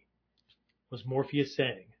trilogy was Morpheus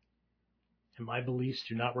saying, and my beliefs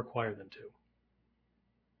do not require them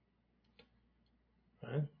to.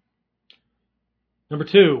 Right? Number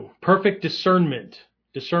 2, perfect discernment.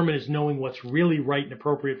 Discernment is knowing what's really right and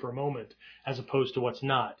appropriate for a moment as opposed to what's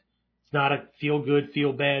not. It's not a feel good,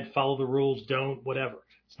 feel bad, follow the rules, don't, whatever.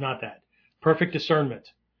 It's not that. Perfect discernment.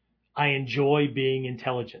 I enjoy being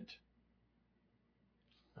intelligent.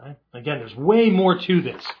 Right? Again, there's way more to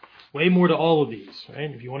this, way more to all of these. Right?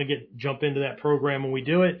 If you want to jump into that program when we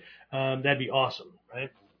do it, that'd be awesome. Right?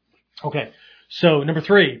 Okay. So number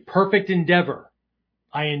 3, perfect endeavor.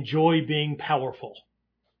 I enjoy being powerful.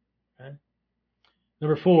 Okay?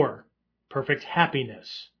 Number 4, perfect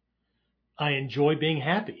happiness. I enjoy being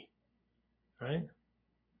happy. Right?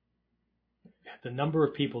 The number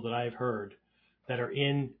of people that I've heard that are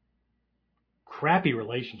in crappy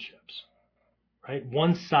relationships, right?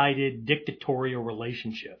 One-sided dictatorial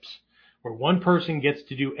relationships where one person gets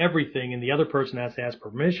to do everything and the other person has to ask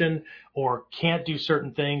permission or can't do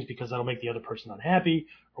certain things because that'll make the other person unhappy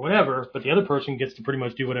or whatever, but the other person gets to pretty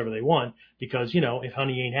much do whatever they want because, if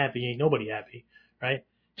honey ain't happy, ain't nobody happy, right?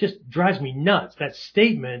 Just drives me nuts. That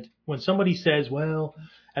statement when somebody says, well,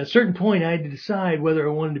 at a certain point I had to decide whether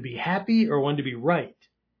I wanted to be happy or wanted to be right.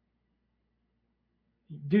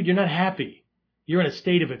 Dude, you're not happy. You're in a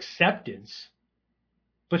state of acceptance,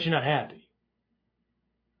 but you're not happy.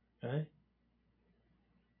 Okay?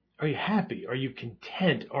 Are you happy? Are you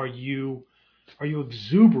content? Are you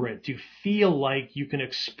exuberant? Do you feel like you can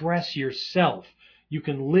express yourself? You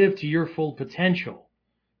can live to your full potential?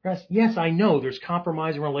 Yes, I know there's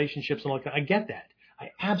compromise in relationships and all that. I get that.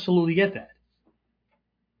 I absolutely get that.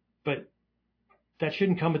 But that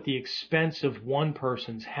shouldn't come at the expense of one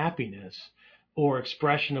person's happiness or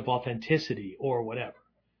expression of authenticity or whatever.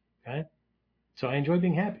 Okay? So I enjoy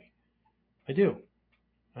being happy. I do.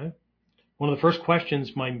 Okay? One of the first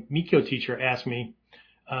questions my Mikyo teacher asked me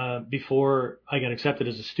before I got accepted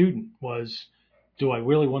as a student was, do I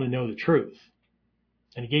really want to know the truth?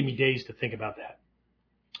 And he gave me days to think about that.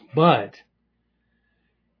 But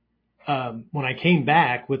when I came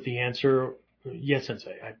back with the answer, yes,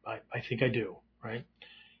 Sensei, I think I do, right?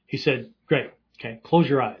 He said, great, okay, close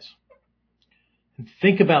your eyes. And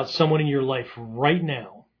think about someone in your life right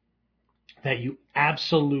now that you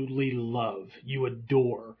absolutely love, you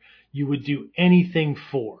adore, you would do anything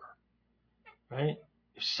for, right?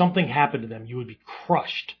 If something happened to them, you would be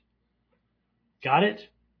crushed. Got it?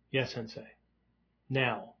 Yes, Sensei.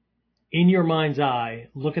 Now, in your mind's eye,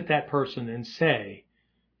 look at that person and say,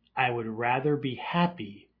 I would rather be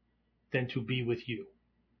happy than to be with you.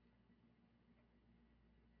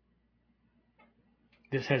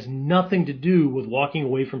 This has nothing to do with walking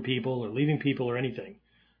away from people or leaving people or anything,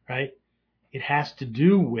 right? It has to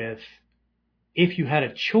do with if you had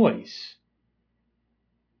a choice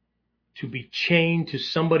to be chained to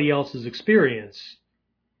somebody else's experience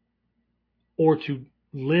or to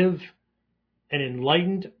live an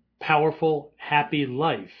enlightened, powerful, happy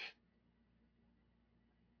life,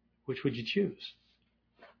 which would you choose?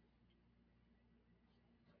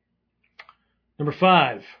 Number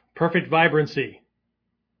 5, perfect vibrancy.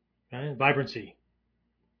 Okay? Vibrancy,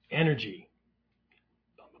 energy,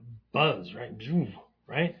 buzz, right?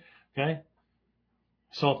 Right? Okay? I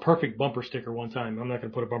saw a perfect bumper sticker one time. I'm not going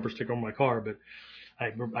to put a bumper sticker on my car, but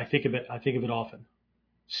I think of it often.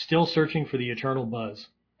 Still searching for the eternal buzz.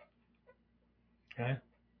 Okay?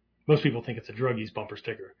 Most people think it's a druggies bumper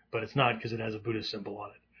sticker, but it's not because it has a Buddhist symbol on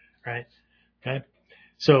it, right? Okay?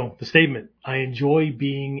 So the statement, I enjoy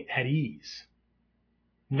being at ease,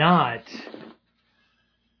 not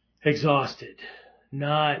exhausted,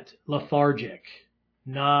 not lethargic,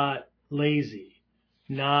 not lazy,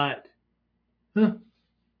 not, I'm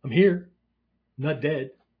here, I'm not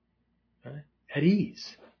dead, right? At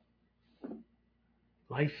ease.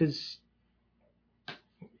 Life is,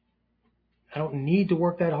 I don't need to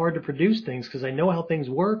work that hard to produce things because I know how things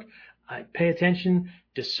work. I pay attention,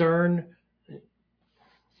 discern.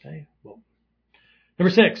 Okay. Well,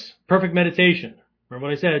 number 6, perfect meditation. Remember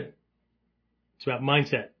what I said? It's about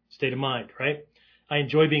mindset, state of mind, right? I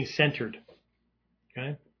enjoy being centered.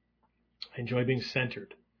 Okay. I enjoy being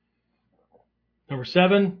centered. Number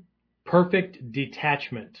 7, perfect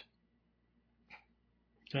detachment.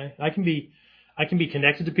 Okay. I can be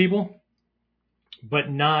connected to people, but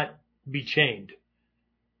not be chained.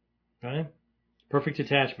 Okay. Perfect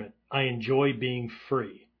detachment. I enjoy being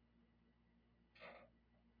free.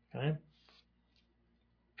 Okay.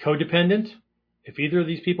 Codependent. If either of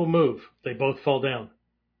these people move, they both fall down.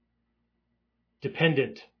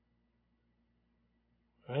 Dependent.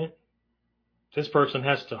 Right? This person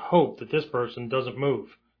has to hope that this person doesn't move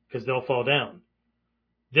because they'll fall down.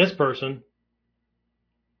 This person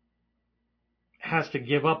has to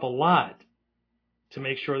give up a lot to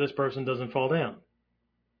make sure this person doesn't fall down.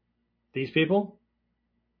 These people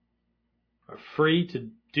are free to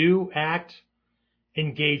do, act,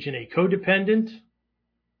 engage in a codependent,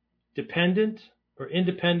 dependent, or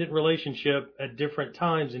independent relationship at different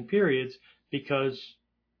times and periods because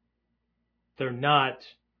they're not,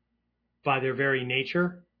 by their very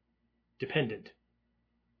nature, dependent.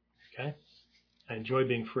 Okay? I enjoy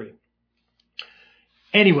being free.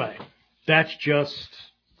 Anyway, that's just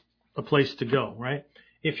a place to go, right?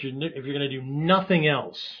 If you're going to do nothing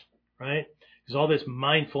else, right? Because all this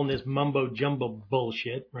mindfulness mumbo jumbo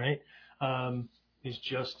bullshit, right? Is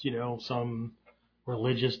just, some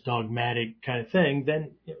religious dogmatic kind of thing,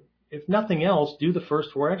 then if nothing else, do the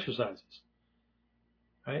first 4 exercises,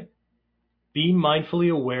 right? Be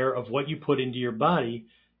mindfully aware of what you put into your body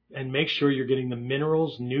and make sure you're getting the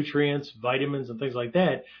minerals, nutrients, vitamins, and things like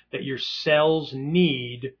that your cells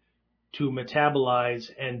need to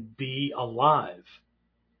metabolize and be alive.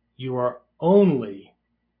 You are only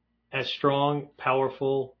as strong,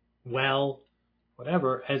 powerful, well,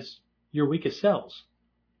 whatever, as your weakest cells,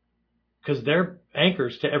 because they're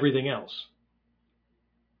anchors to everything else.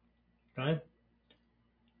 Okay?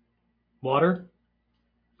 Water.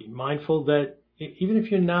 Be mindful that even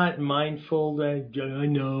if you're not mindful that, I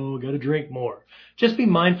know, got to drink more. Just be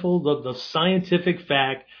mindful of the scientific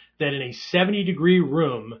fact that in a 70-degree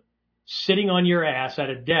room, sitting on your ass at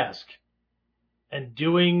a desk and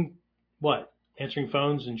doing what? Answering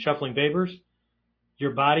phones and shuffling papers,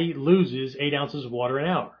 your body loses 8 ounces of water an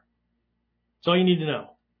hour. That's all you need to know.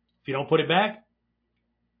 If you don't put it back,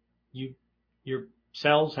 your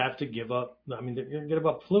cells have to give up. They're going to give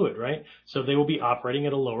up fluid, right? So they will be operating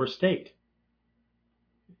at a lower state.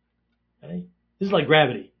 Okay? This is like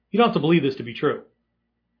gravity. You don't have to believe this to be true.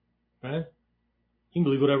 Right? You can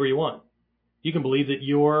believe whatever you want. You can believe that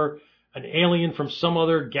you're an alien from some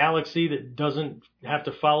other galaxy that doesn't have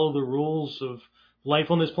to follow the rules of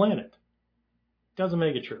life on this planet. Doesn't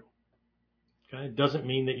make it true. Okay? It doesn't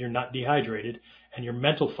mean that you're not dehydrated and your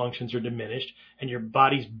mental functions are diminished and your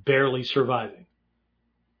body's barely surviving.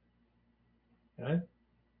 Okay?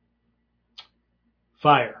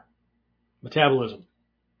 Fire, metabolism,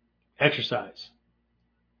 exercise.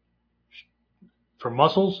 For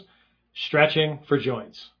muscles, stretching for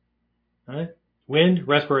joints. Right? Wind,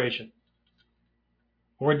 respiration.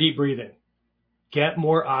 More deep breathing. Get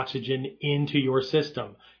more oxygen into your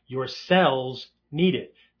system. Your cells need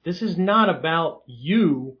it. This is not about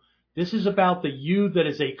you. This is about the you that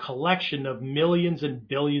is a collection of millions and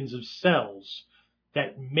billions of cells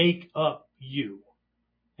that make up you.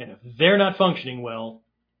 And if they're not functioning well,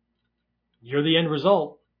 you're the end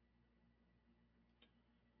result.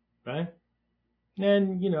 Right?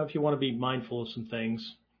 And, if you want to be mindful of some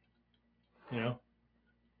things,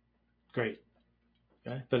 great.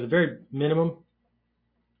 Okay? But at the very minimum,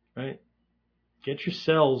 right, get your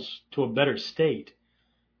cells to a better state.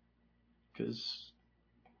 Because,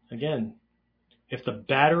 again, if the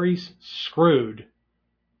battery's screwed,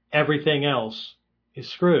 everything else is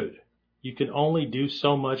screwed. You can only do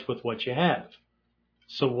so much with what you have.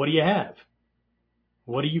 So what do you have?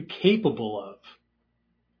 What are you capable of?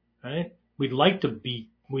 Right? We'd like to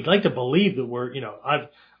believe that we're,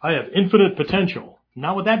 I have infinite potential.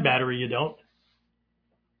 Not with that battery, you don't.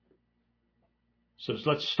 So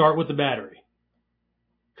let's start with the battery.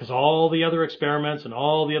 Because all the other experiments and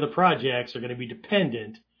all the other projects are going to be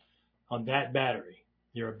dependent on that battery.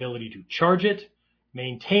 Your ability to charge it,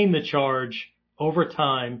 maintain the charge over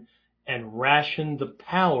time, and ration the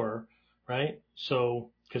power, right? So,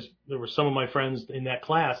 because there were some of my friends in that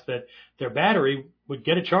class that their battery would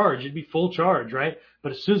get a charge, it'd be full charge, right?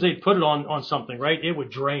 But as soon as they put it on something, right, it would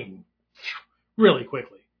drain really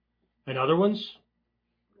quickly. And other ones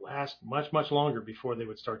last much, much longer before they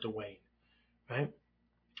would start to wane, right?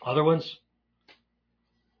 Other ones,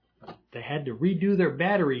 they had to redo their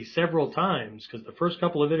battery several times because the first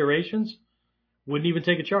couple of iterations wouldn't even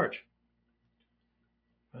take a charge.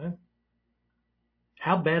 Right?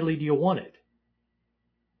 How badly do you want it?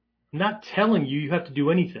 I'm not telling you have to do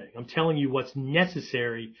anything. I'm telling you what's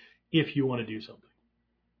necessary if you want to do something.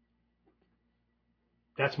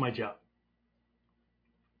 That's my job.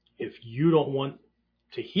 If you don't want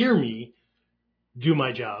to hear me do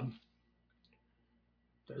my job,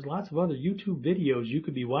 there's lots of other YouTube videos you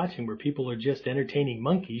could be watching where people are just entertaining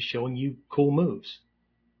monkeys showing you cool moves.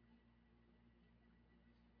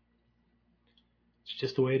 It's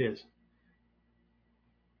just the way it is.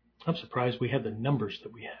 I'm surprised we have the numbers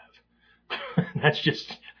that we have. that's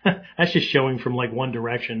just showing from like one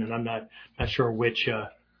direction, and I'm not sure which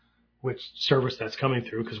service that's coming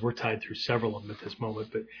through because we're tied through several of them at this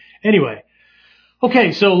moment. But anyway,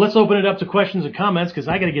 okay, so let's open it up to questions and comments because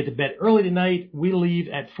I got to get to bed early tonight. We leave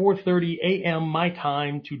at 4:30 a.m. my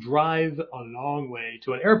time to drive a long way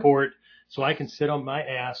to an airport so I can sit on my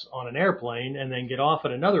ass on an airplane and then get off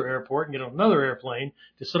at another airport and get on another airplane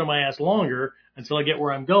to sit on my ass longer until I get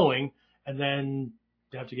where I'm going, and then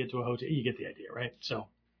have to get to a hotel. You get the idea, right? So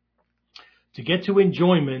to get to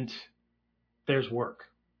enjoyment, there's work.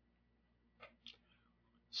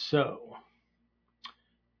 So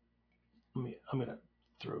I'm going to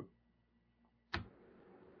throw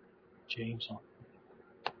James on.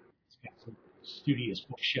 It's got some studious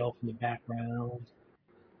bookshelf in the background.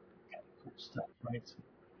 Got cool stuff, right? So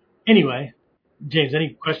anyway, James,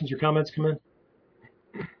 any questions or comments come in?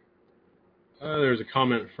 There's a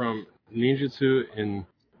comment from Ninjutsu in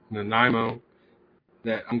Nanaimo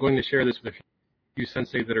that I'm going to share this with you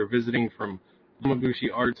sensei that are visiting from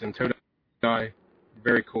Yamabushi Arts and Todai.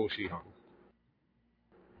 Very cool, Shihan.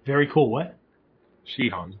 Very cool. What?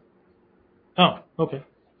 Shihan. Oh, okay.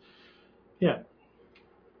 Yeah.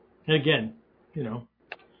 And again,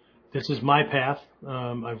 this is my path.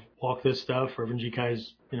 I've walked this stuff. Reverend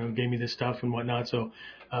Jikai's, gave me this stuff and whatnot. So,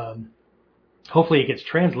 hopefully it gets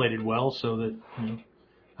translated well so that, I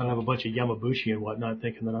don't have a bunch of Yamabushi and whatnot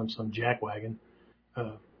thinking that I'm some jackwagon.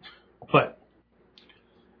 But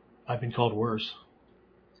I've been called worse.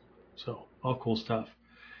 So, all cool stuff.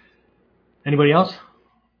 Anybody else?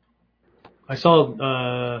 I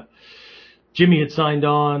saw Jimmy had signed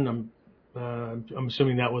on. I'm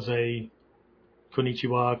assuming that was a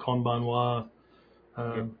konnichiwa, konbanwa.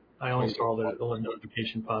 I only saw the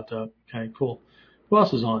notification popped up. Okay, cool. Who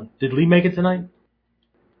else is on? Did Lee make it tonight?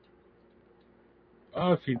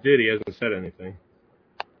 Oh, if he did, he hasn't said anything.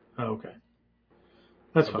 Oh, okay.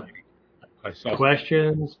 That's fine. I saw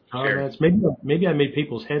questions, comments. Maybe I made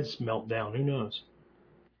people's heads melt down. Who knows?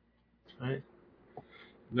 Right?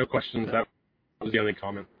 No questions. That was the only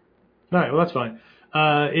comment. All right. Well, that's fine.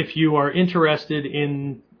 If you are interested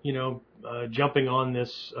in, jumping on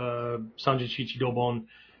this Sanjay Chichidobon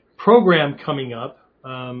program coming up,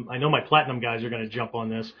 I know my platinum guys are going to jump on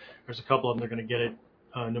this. There's a couple of them that are going to get it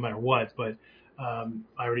no matter what, but I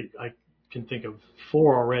can think of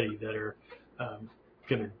 4 already that are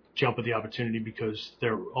going to jump at the opportunity because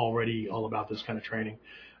they're already all about this kind of training.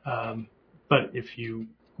 But if you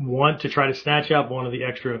want to try to snatch up one of the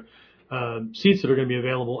extra seats that are going to be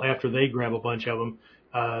available after they grab a bunch of them,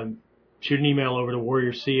 shoot an email over to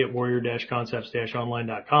warriorc at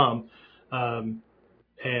warrior-concepts-online.com.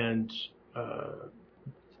 And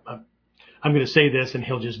I'm going to say this and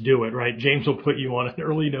he'll just do it, right? James will put you on an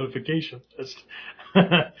early notification list.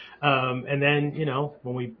 And then,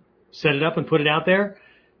 when we set it up and put it out there,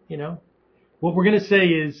 what we're going to say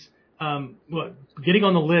is, getting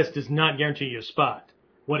on the list does not guarantee you a spot.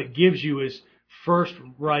 What it gives you is first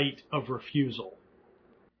right of refusal.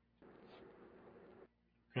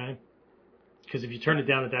 Okay? Because if you turn it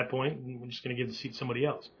down at that point, we're just going to give the seat to somebody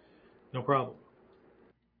else. No problem.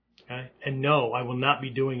 Okay? And no, I will not be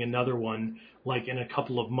doing another one like in a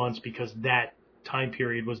couple of months because that time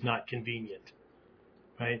period was not convenient.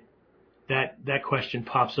 Right? That question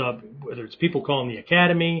pops up, whether it's people calling the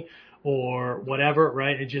academy or whatever,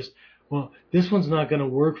 right? It just, well, this one's not going to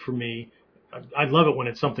work for me. I love it when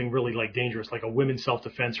it's something really like dangerous, like a women's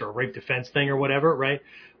self-defense or a rape defense thing or whatever, right?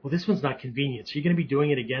 Well, this one's not convenient. So you're going to be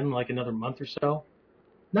doing it again in like another month or so?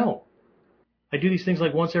 No. I do these things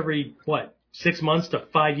like once every, 6 months to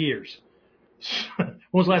 5 years. When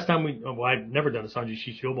was the last time I've never done a Sanji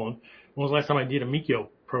Shishobon. When was the last time I did a Mikyo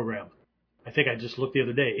program? I think I just looked the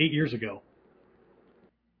other day, 8 years ago.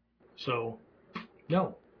 So,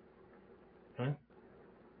 no. Okay?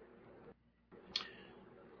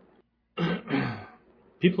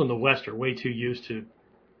 People in the West are way too used to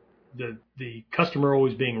the customer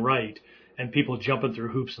always being right and people jumping through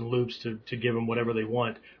hoops and loops to give them whatever they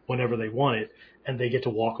want whenever they want it, and they get to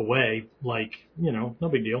walk away like, no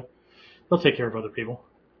big deal. They'll take care of other people.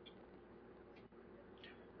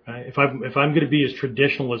 Right? If I'm going to be as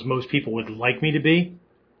traditional as most people would like me to be,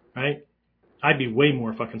 right, I'd be way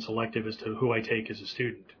more fucking selective as to who I take as a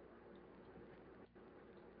student.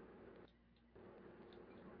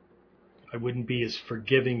 I wouldn't be as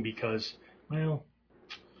forgiving because, well,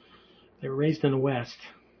 they were raised in the West.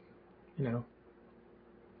 What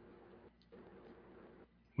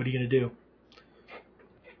are you going to do?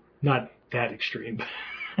 Not that extreme.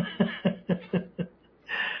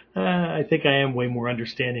 I think I am way more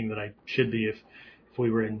understanding than I should be if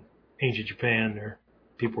we were in ancient Japan or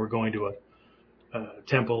people were going to a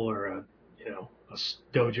temple or a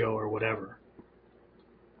dojo or whatever.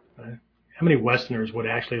 How many Westerners would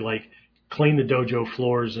actually like clean the dojo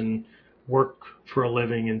floors and work for a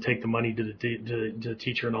living and take the money to the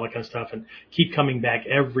teacher and all that kind of stuff and keep coming back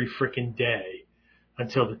every freaking day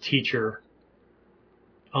until the teacher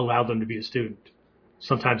allowed them to be a student,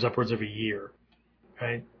 sometimes upwards of a year,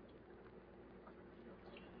 right?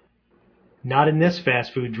 Not in this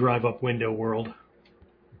fast food drive-up window world.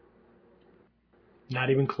 Not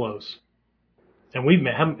even close. And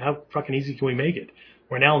how fucking easy can we make it?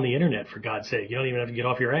 We're now on the internet, for God's sake. You don't even have to get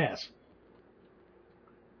off your ass.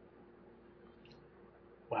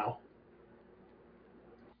 Wow.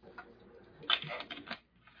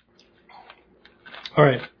 All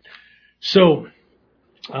right. So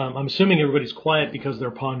I'm assuming everybody's quiet because they're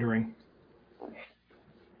pondering.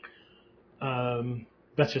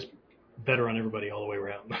 That's just better on everybody all the way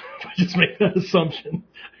around. If I just make that assumption,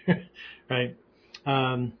 right?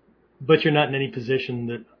 But you're not in any position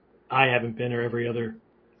that I haven't been or every other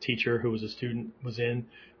teacher who was a student was in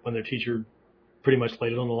when their teacher pretty much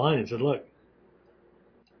laid it on the line and said, look,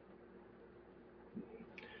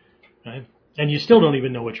 right? And you still don't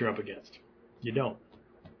even know what you're up against. You don't,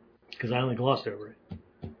 because I only glossed over it.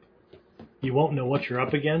 You won't know what you're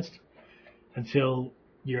up against until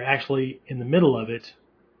you're actually in the middle of it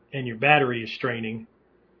and your battery is straining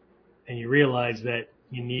and you realize that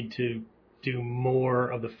you need to do more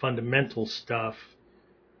of the fundamental stuff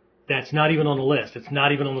that's not even on the list. It's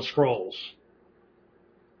not even on the scrolls.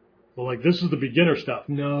 Well, like, this is the beginner stuff.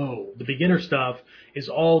 No, the beginner stuff is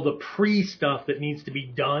all the pre-stuff that needs to be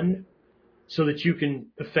done so that you can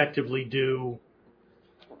effectively do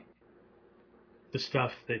the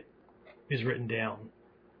stuff that is written down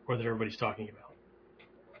or that everybody's talking about.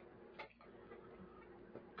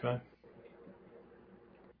 Okay?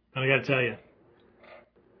 And I got to tell you,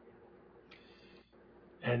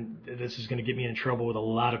 and this is going to get me in trouble with a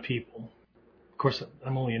lot of people. Of course,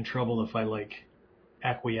 I'm only in trouble if I,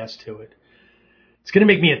 acquiesce to it. It's going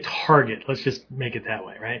to make me a target. Let's just make it that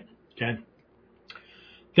way, right? Okay?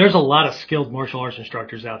 There's a lot of skilled martial arts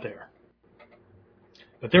instructors out there,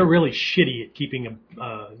 but they're really shitty at keeping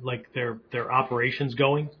their operations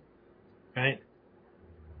going, right?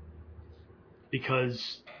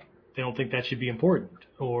 Because they don't think that should be important,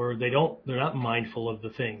 or they're not mindful of the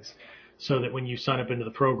things, so that when you sign up into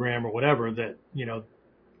the program or whatever, that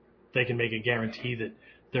they can make a guarantee that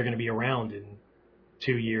they're going to be around in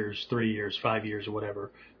 2 years, 3 years, 5 years, or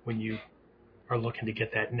whatever, when you are looking to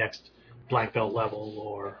get that next black belt level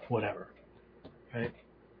or whatever, right?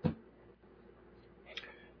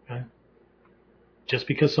 Okay? Just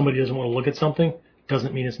because somebody doesn't want to look at something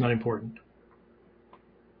doesn't mean it's not important.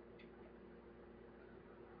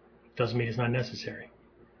 Doesn't mean it's not necessary.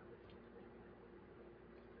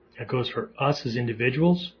 That goes for us as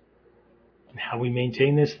individuals and how we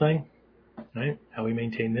maintain this thing, right? How we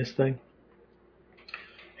maintain this thing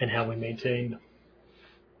and how we maintain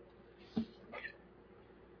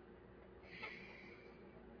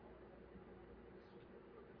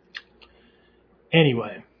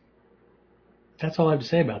anyway. That's all I have to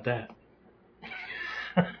say about that.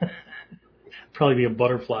 Probably be a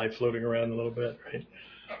butterfly floating around a little bit, right?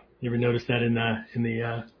 You ever notice that in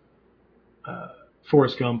the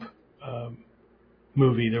Forrest Gump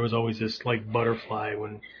movie? There was always this like butterfly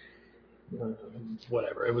when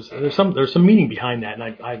whatever it was. There's some meaning behind that, and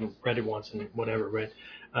I haven't read it once and whatever, right?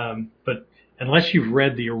 But unless you've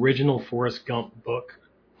read the original Forrest Gump book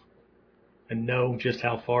and know just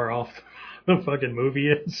how far off the fucking movie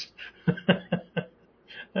is.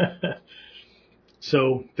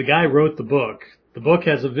 So the guy wrote the book. The book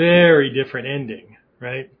has a very different ending,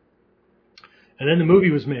 right? And then the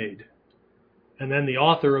movie was made. And then the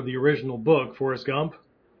author of the original book, Forrest Gump,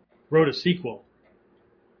 wrote a sequel.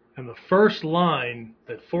 And the first line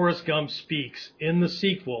that Forrest Gump speaks in the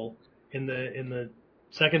sequel, in the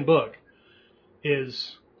second book,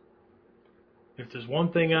 is, if there's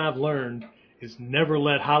one thing I've learned, is never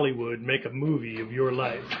let Hollywood make a movie of your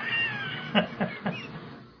life.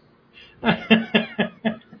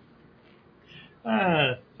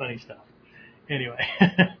 Funny stuff. Anyway, all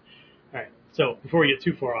right. So before we get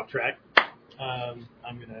too far off track, I'm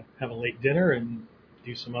going to have a late dinner and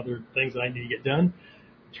do some other things that I need to get done.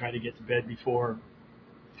 Try to get to bed before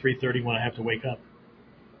 3:30 when I have to wake up.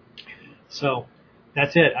 So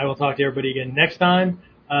that's it. I will talk to everybody again next time.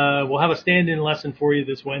 We'll have a stand-in lesson for you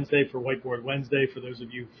this Wednesday for Whiteboard Wednesday for those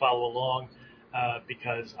of you who follow along,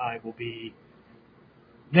 because I will be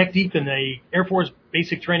neck deep in the Air Force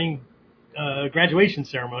basic training graduation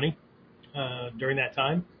ceremony during that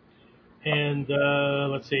time. And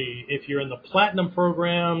let's see, if you're in the Platinum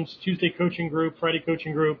programs, Tuesday coaching group, Friday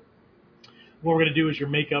coaching group, what we're going to do is your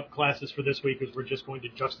makeup classes for this week is we're just going to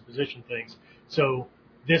juxtaposition things. So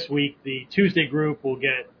this week, the Tuesday group will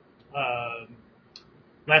get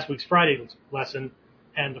last week's Friday lesson,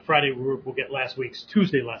 and the Friday group will get last week's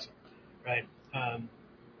Tuesday lesson, right?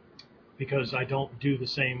 Because I don't do the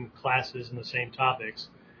same classes and the same topics.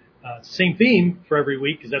 Same theme for every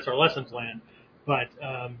week because that's our lesson plan. But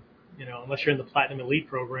unless you're in the Platinum Elite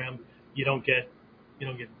program, you don't get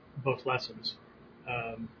both lessons.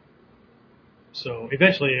 So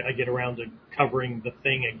eventually I get around to covering the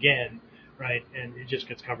thing again, right? And it just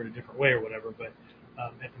gets covered a different way or whatever. But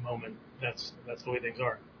at the moment, that's the way things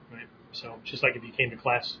are, right? So just like if you came to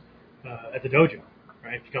class at the dojo,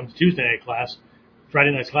 right? If you come to Tuesday night class,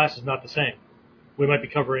 Friday night's class is not the same. We might be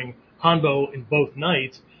covering Hanbo in both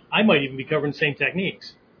nights. I might even be covering the same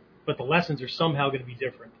techniques, but the lessons are somehow going to be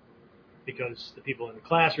different because the people in the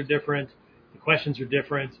class are different, the questions are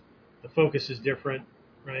different, the focus is different,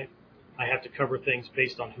 right? I have to cover things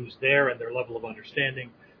based on who's there and their level of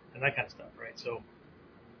understanding and that kind of stuff, right? So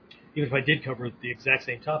even if I did cover the exact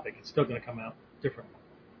same topic, it's still going to come out differently,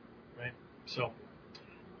 right? So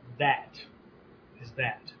that is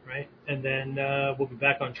that, right? And then we'll be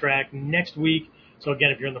back on track next week. So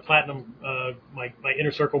again, if you're in the Platinum, my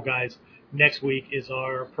Inner Circle guys, next week is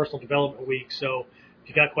our personal development week. So if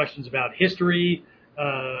you got questions about history,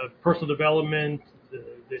 personal development,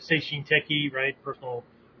 the Seishin Teki, right? Personal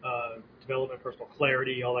development, personal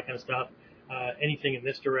clarity, all that kind of stuff. Anything in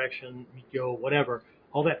this direction, Mikyo, whatever,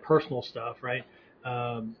 all that personal stuff, right?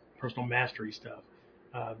 Personal mastery stuff.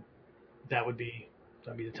 That'd be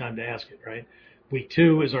the time to ask it, right? Week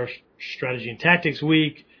 2 is our strategy and tactics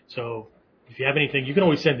week. So if you have anything, you can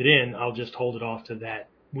always send it in. I'll just hold it off to that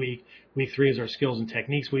week. Week 3 is our skills and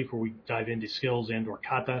techniques week, where we dive into skills and or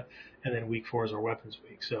kata. And then week 4 is our weapons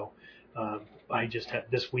week. So I just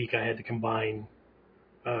had this week I had to combine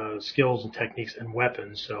skills and techniques and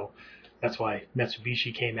weapons. So that's why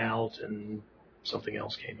Mitsubishi came out and something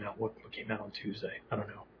else came out. What came out on Tuesday? I don't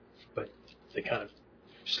know, but they kind of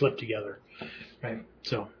slipped together, right?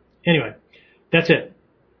 So anyway, that's it.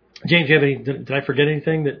 James, you have any? Did I forget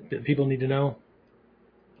anything that people need to know?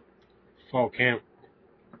 Fall camp.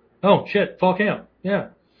 Oh shit, fall camp. Yeah,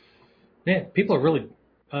 man, people are really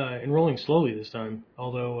enrolling slowly this time.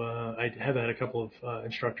 Although I have had a couple of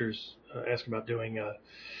instructors ask about doing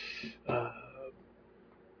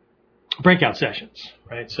breakout sessions,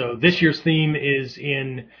 right? So this year's theme is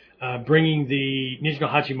in bringing the Ninja no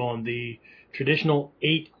Hachimon, the traditional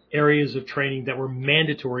 8 areas of training that were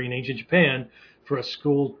mandatory in ancient Japan for a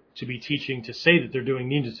school to be teaching to say that they're doing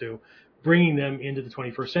ninjutsu, bringing them into the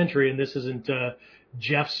 21st century. And this isn't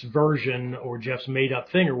Jeff's version or Jeff's made-up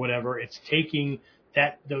thing or whatever. It's taking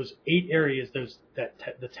those 8 areas,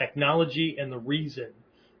 the technology and the reason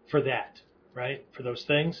for that, right, for those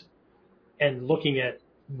things, and looking at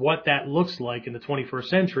what that looks like in the 21st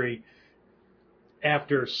century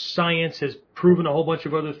after science has proven a whole bunch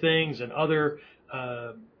of other things and other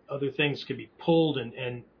things can be pulled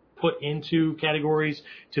and put into categories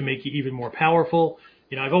to make you even more powerful.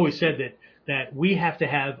 You know, I've always said that we have to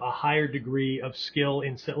have a higher degree of skill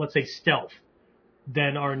in, let's say, stealth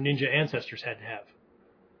than our ninja ancestors had to have.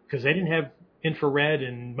 Because they didn't have infrared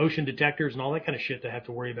and motion detectors and all that kind of shit to have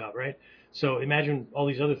to worry about, right? So imagine all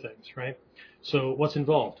these other things, right? So what's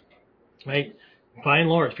involved, right? By and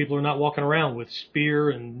large, people are not walking around with spear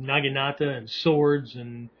and naginata and swords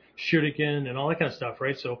and shuriken and all that kind of stuff,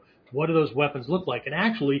 right? So what do those weapons look like? And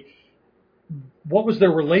actually, what was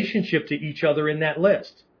their relationship to each other in that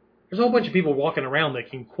list? There's a whole bunch of people walking around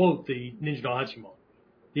that can quote the Ninja no Hachimon,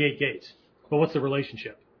 the 8 gates. But what's the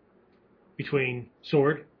relationship between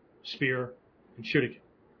sword, spear, and shuriken?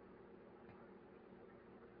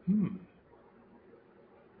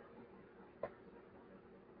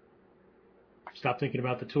 Stop thinking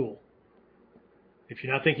about the tool. If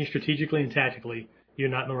you're not thinking strategically and tactically, you're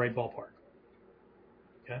not in the right ballpark.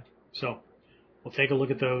 Okay? So we'll take a look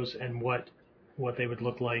at those and what they would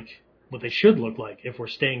look like, what they should look like if we're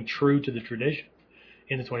staying true to the tradition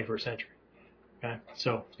in the 21st century. Okay?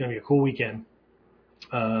 So it's going to be a cool weekend.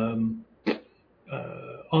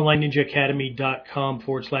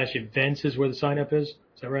 OnlineNinjaAcademy.com/events is where the sign up is. Is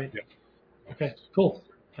that right? Yeah. Okay, cool.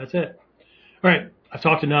 That's it. All right. I've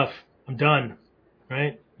talked enough. I'm done.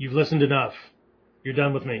 Right? You've listened enough. You're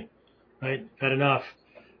done with me. Right? Had enough.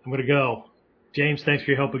 I'm going to go. James, thanks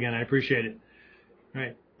for your help again. I appreciate it. All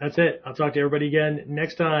right. That's it. I'll talk to everybody again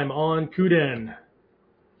next time on KUDEN.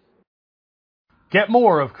 Get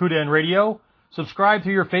more of KUDEN Radio. Subscribe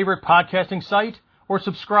through your favorite podcasting site or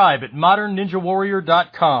subscribe at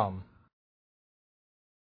modernninjawarrior.com.